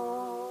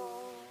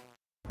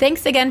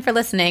 Thanks again for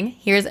listening.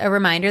 Here's a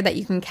reminder that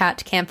you can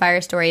catch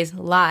Campfire Stories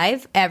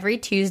live every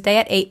Tuesday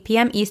at 8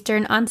 p.m.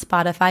 Eastern on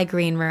Spotify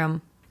Green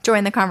Room.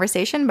 Join the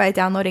conversation by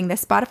downloading the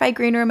Spotify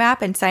Green Room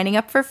app and signing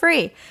up for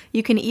free.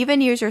 You can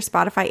even use your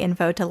Spotify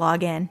info to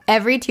log in.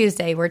 Every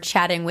Tuesday, we're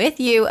chatting with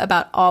you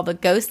about all the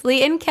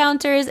ghostly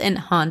encounters and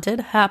haunted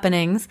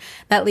happenings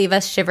that leave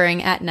us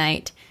shivering at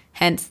night,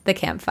 hence the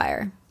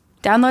campfire.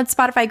 Download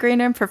Spotify Green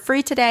Room for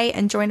free today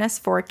and join us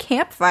for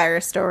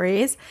Campfire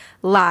Stories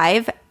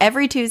live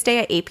every Tuesday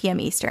at 8 p.m.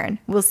 Eastern.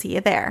 We'll see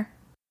you there.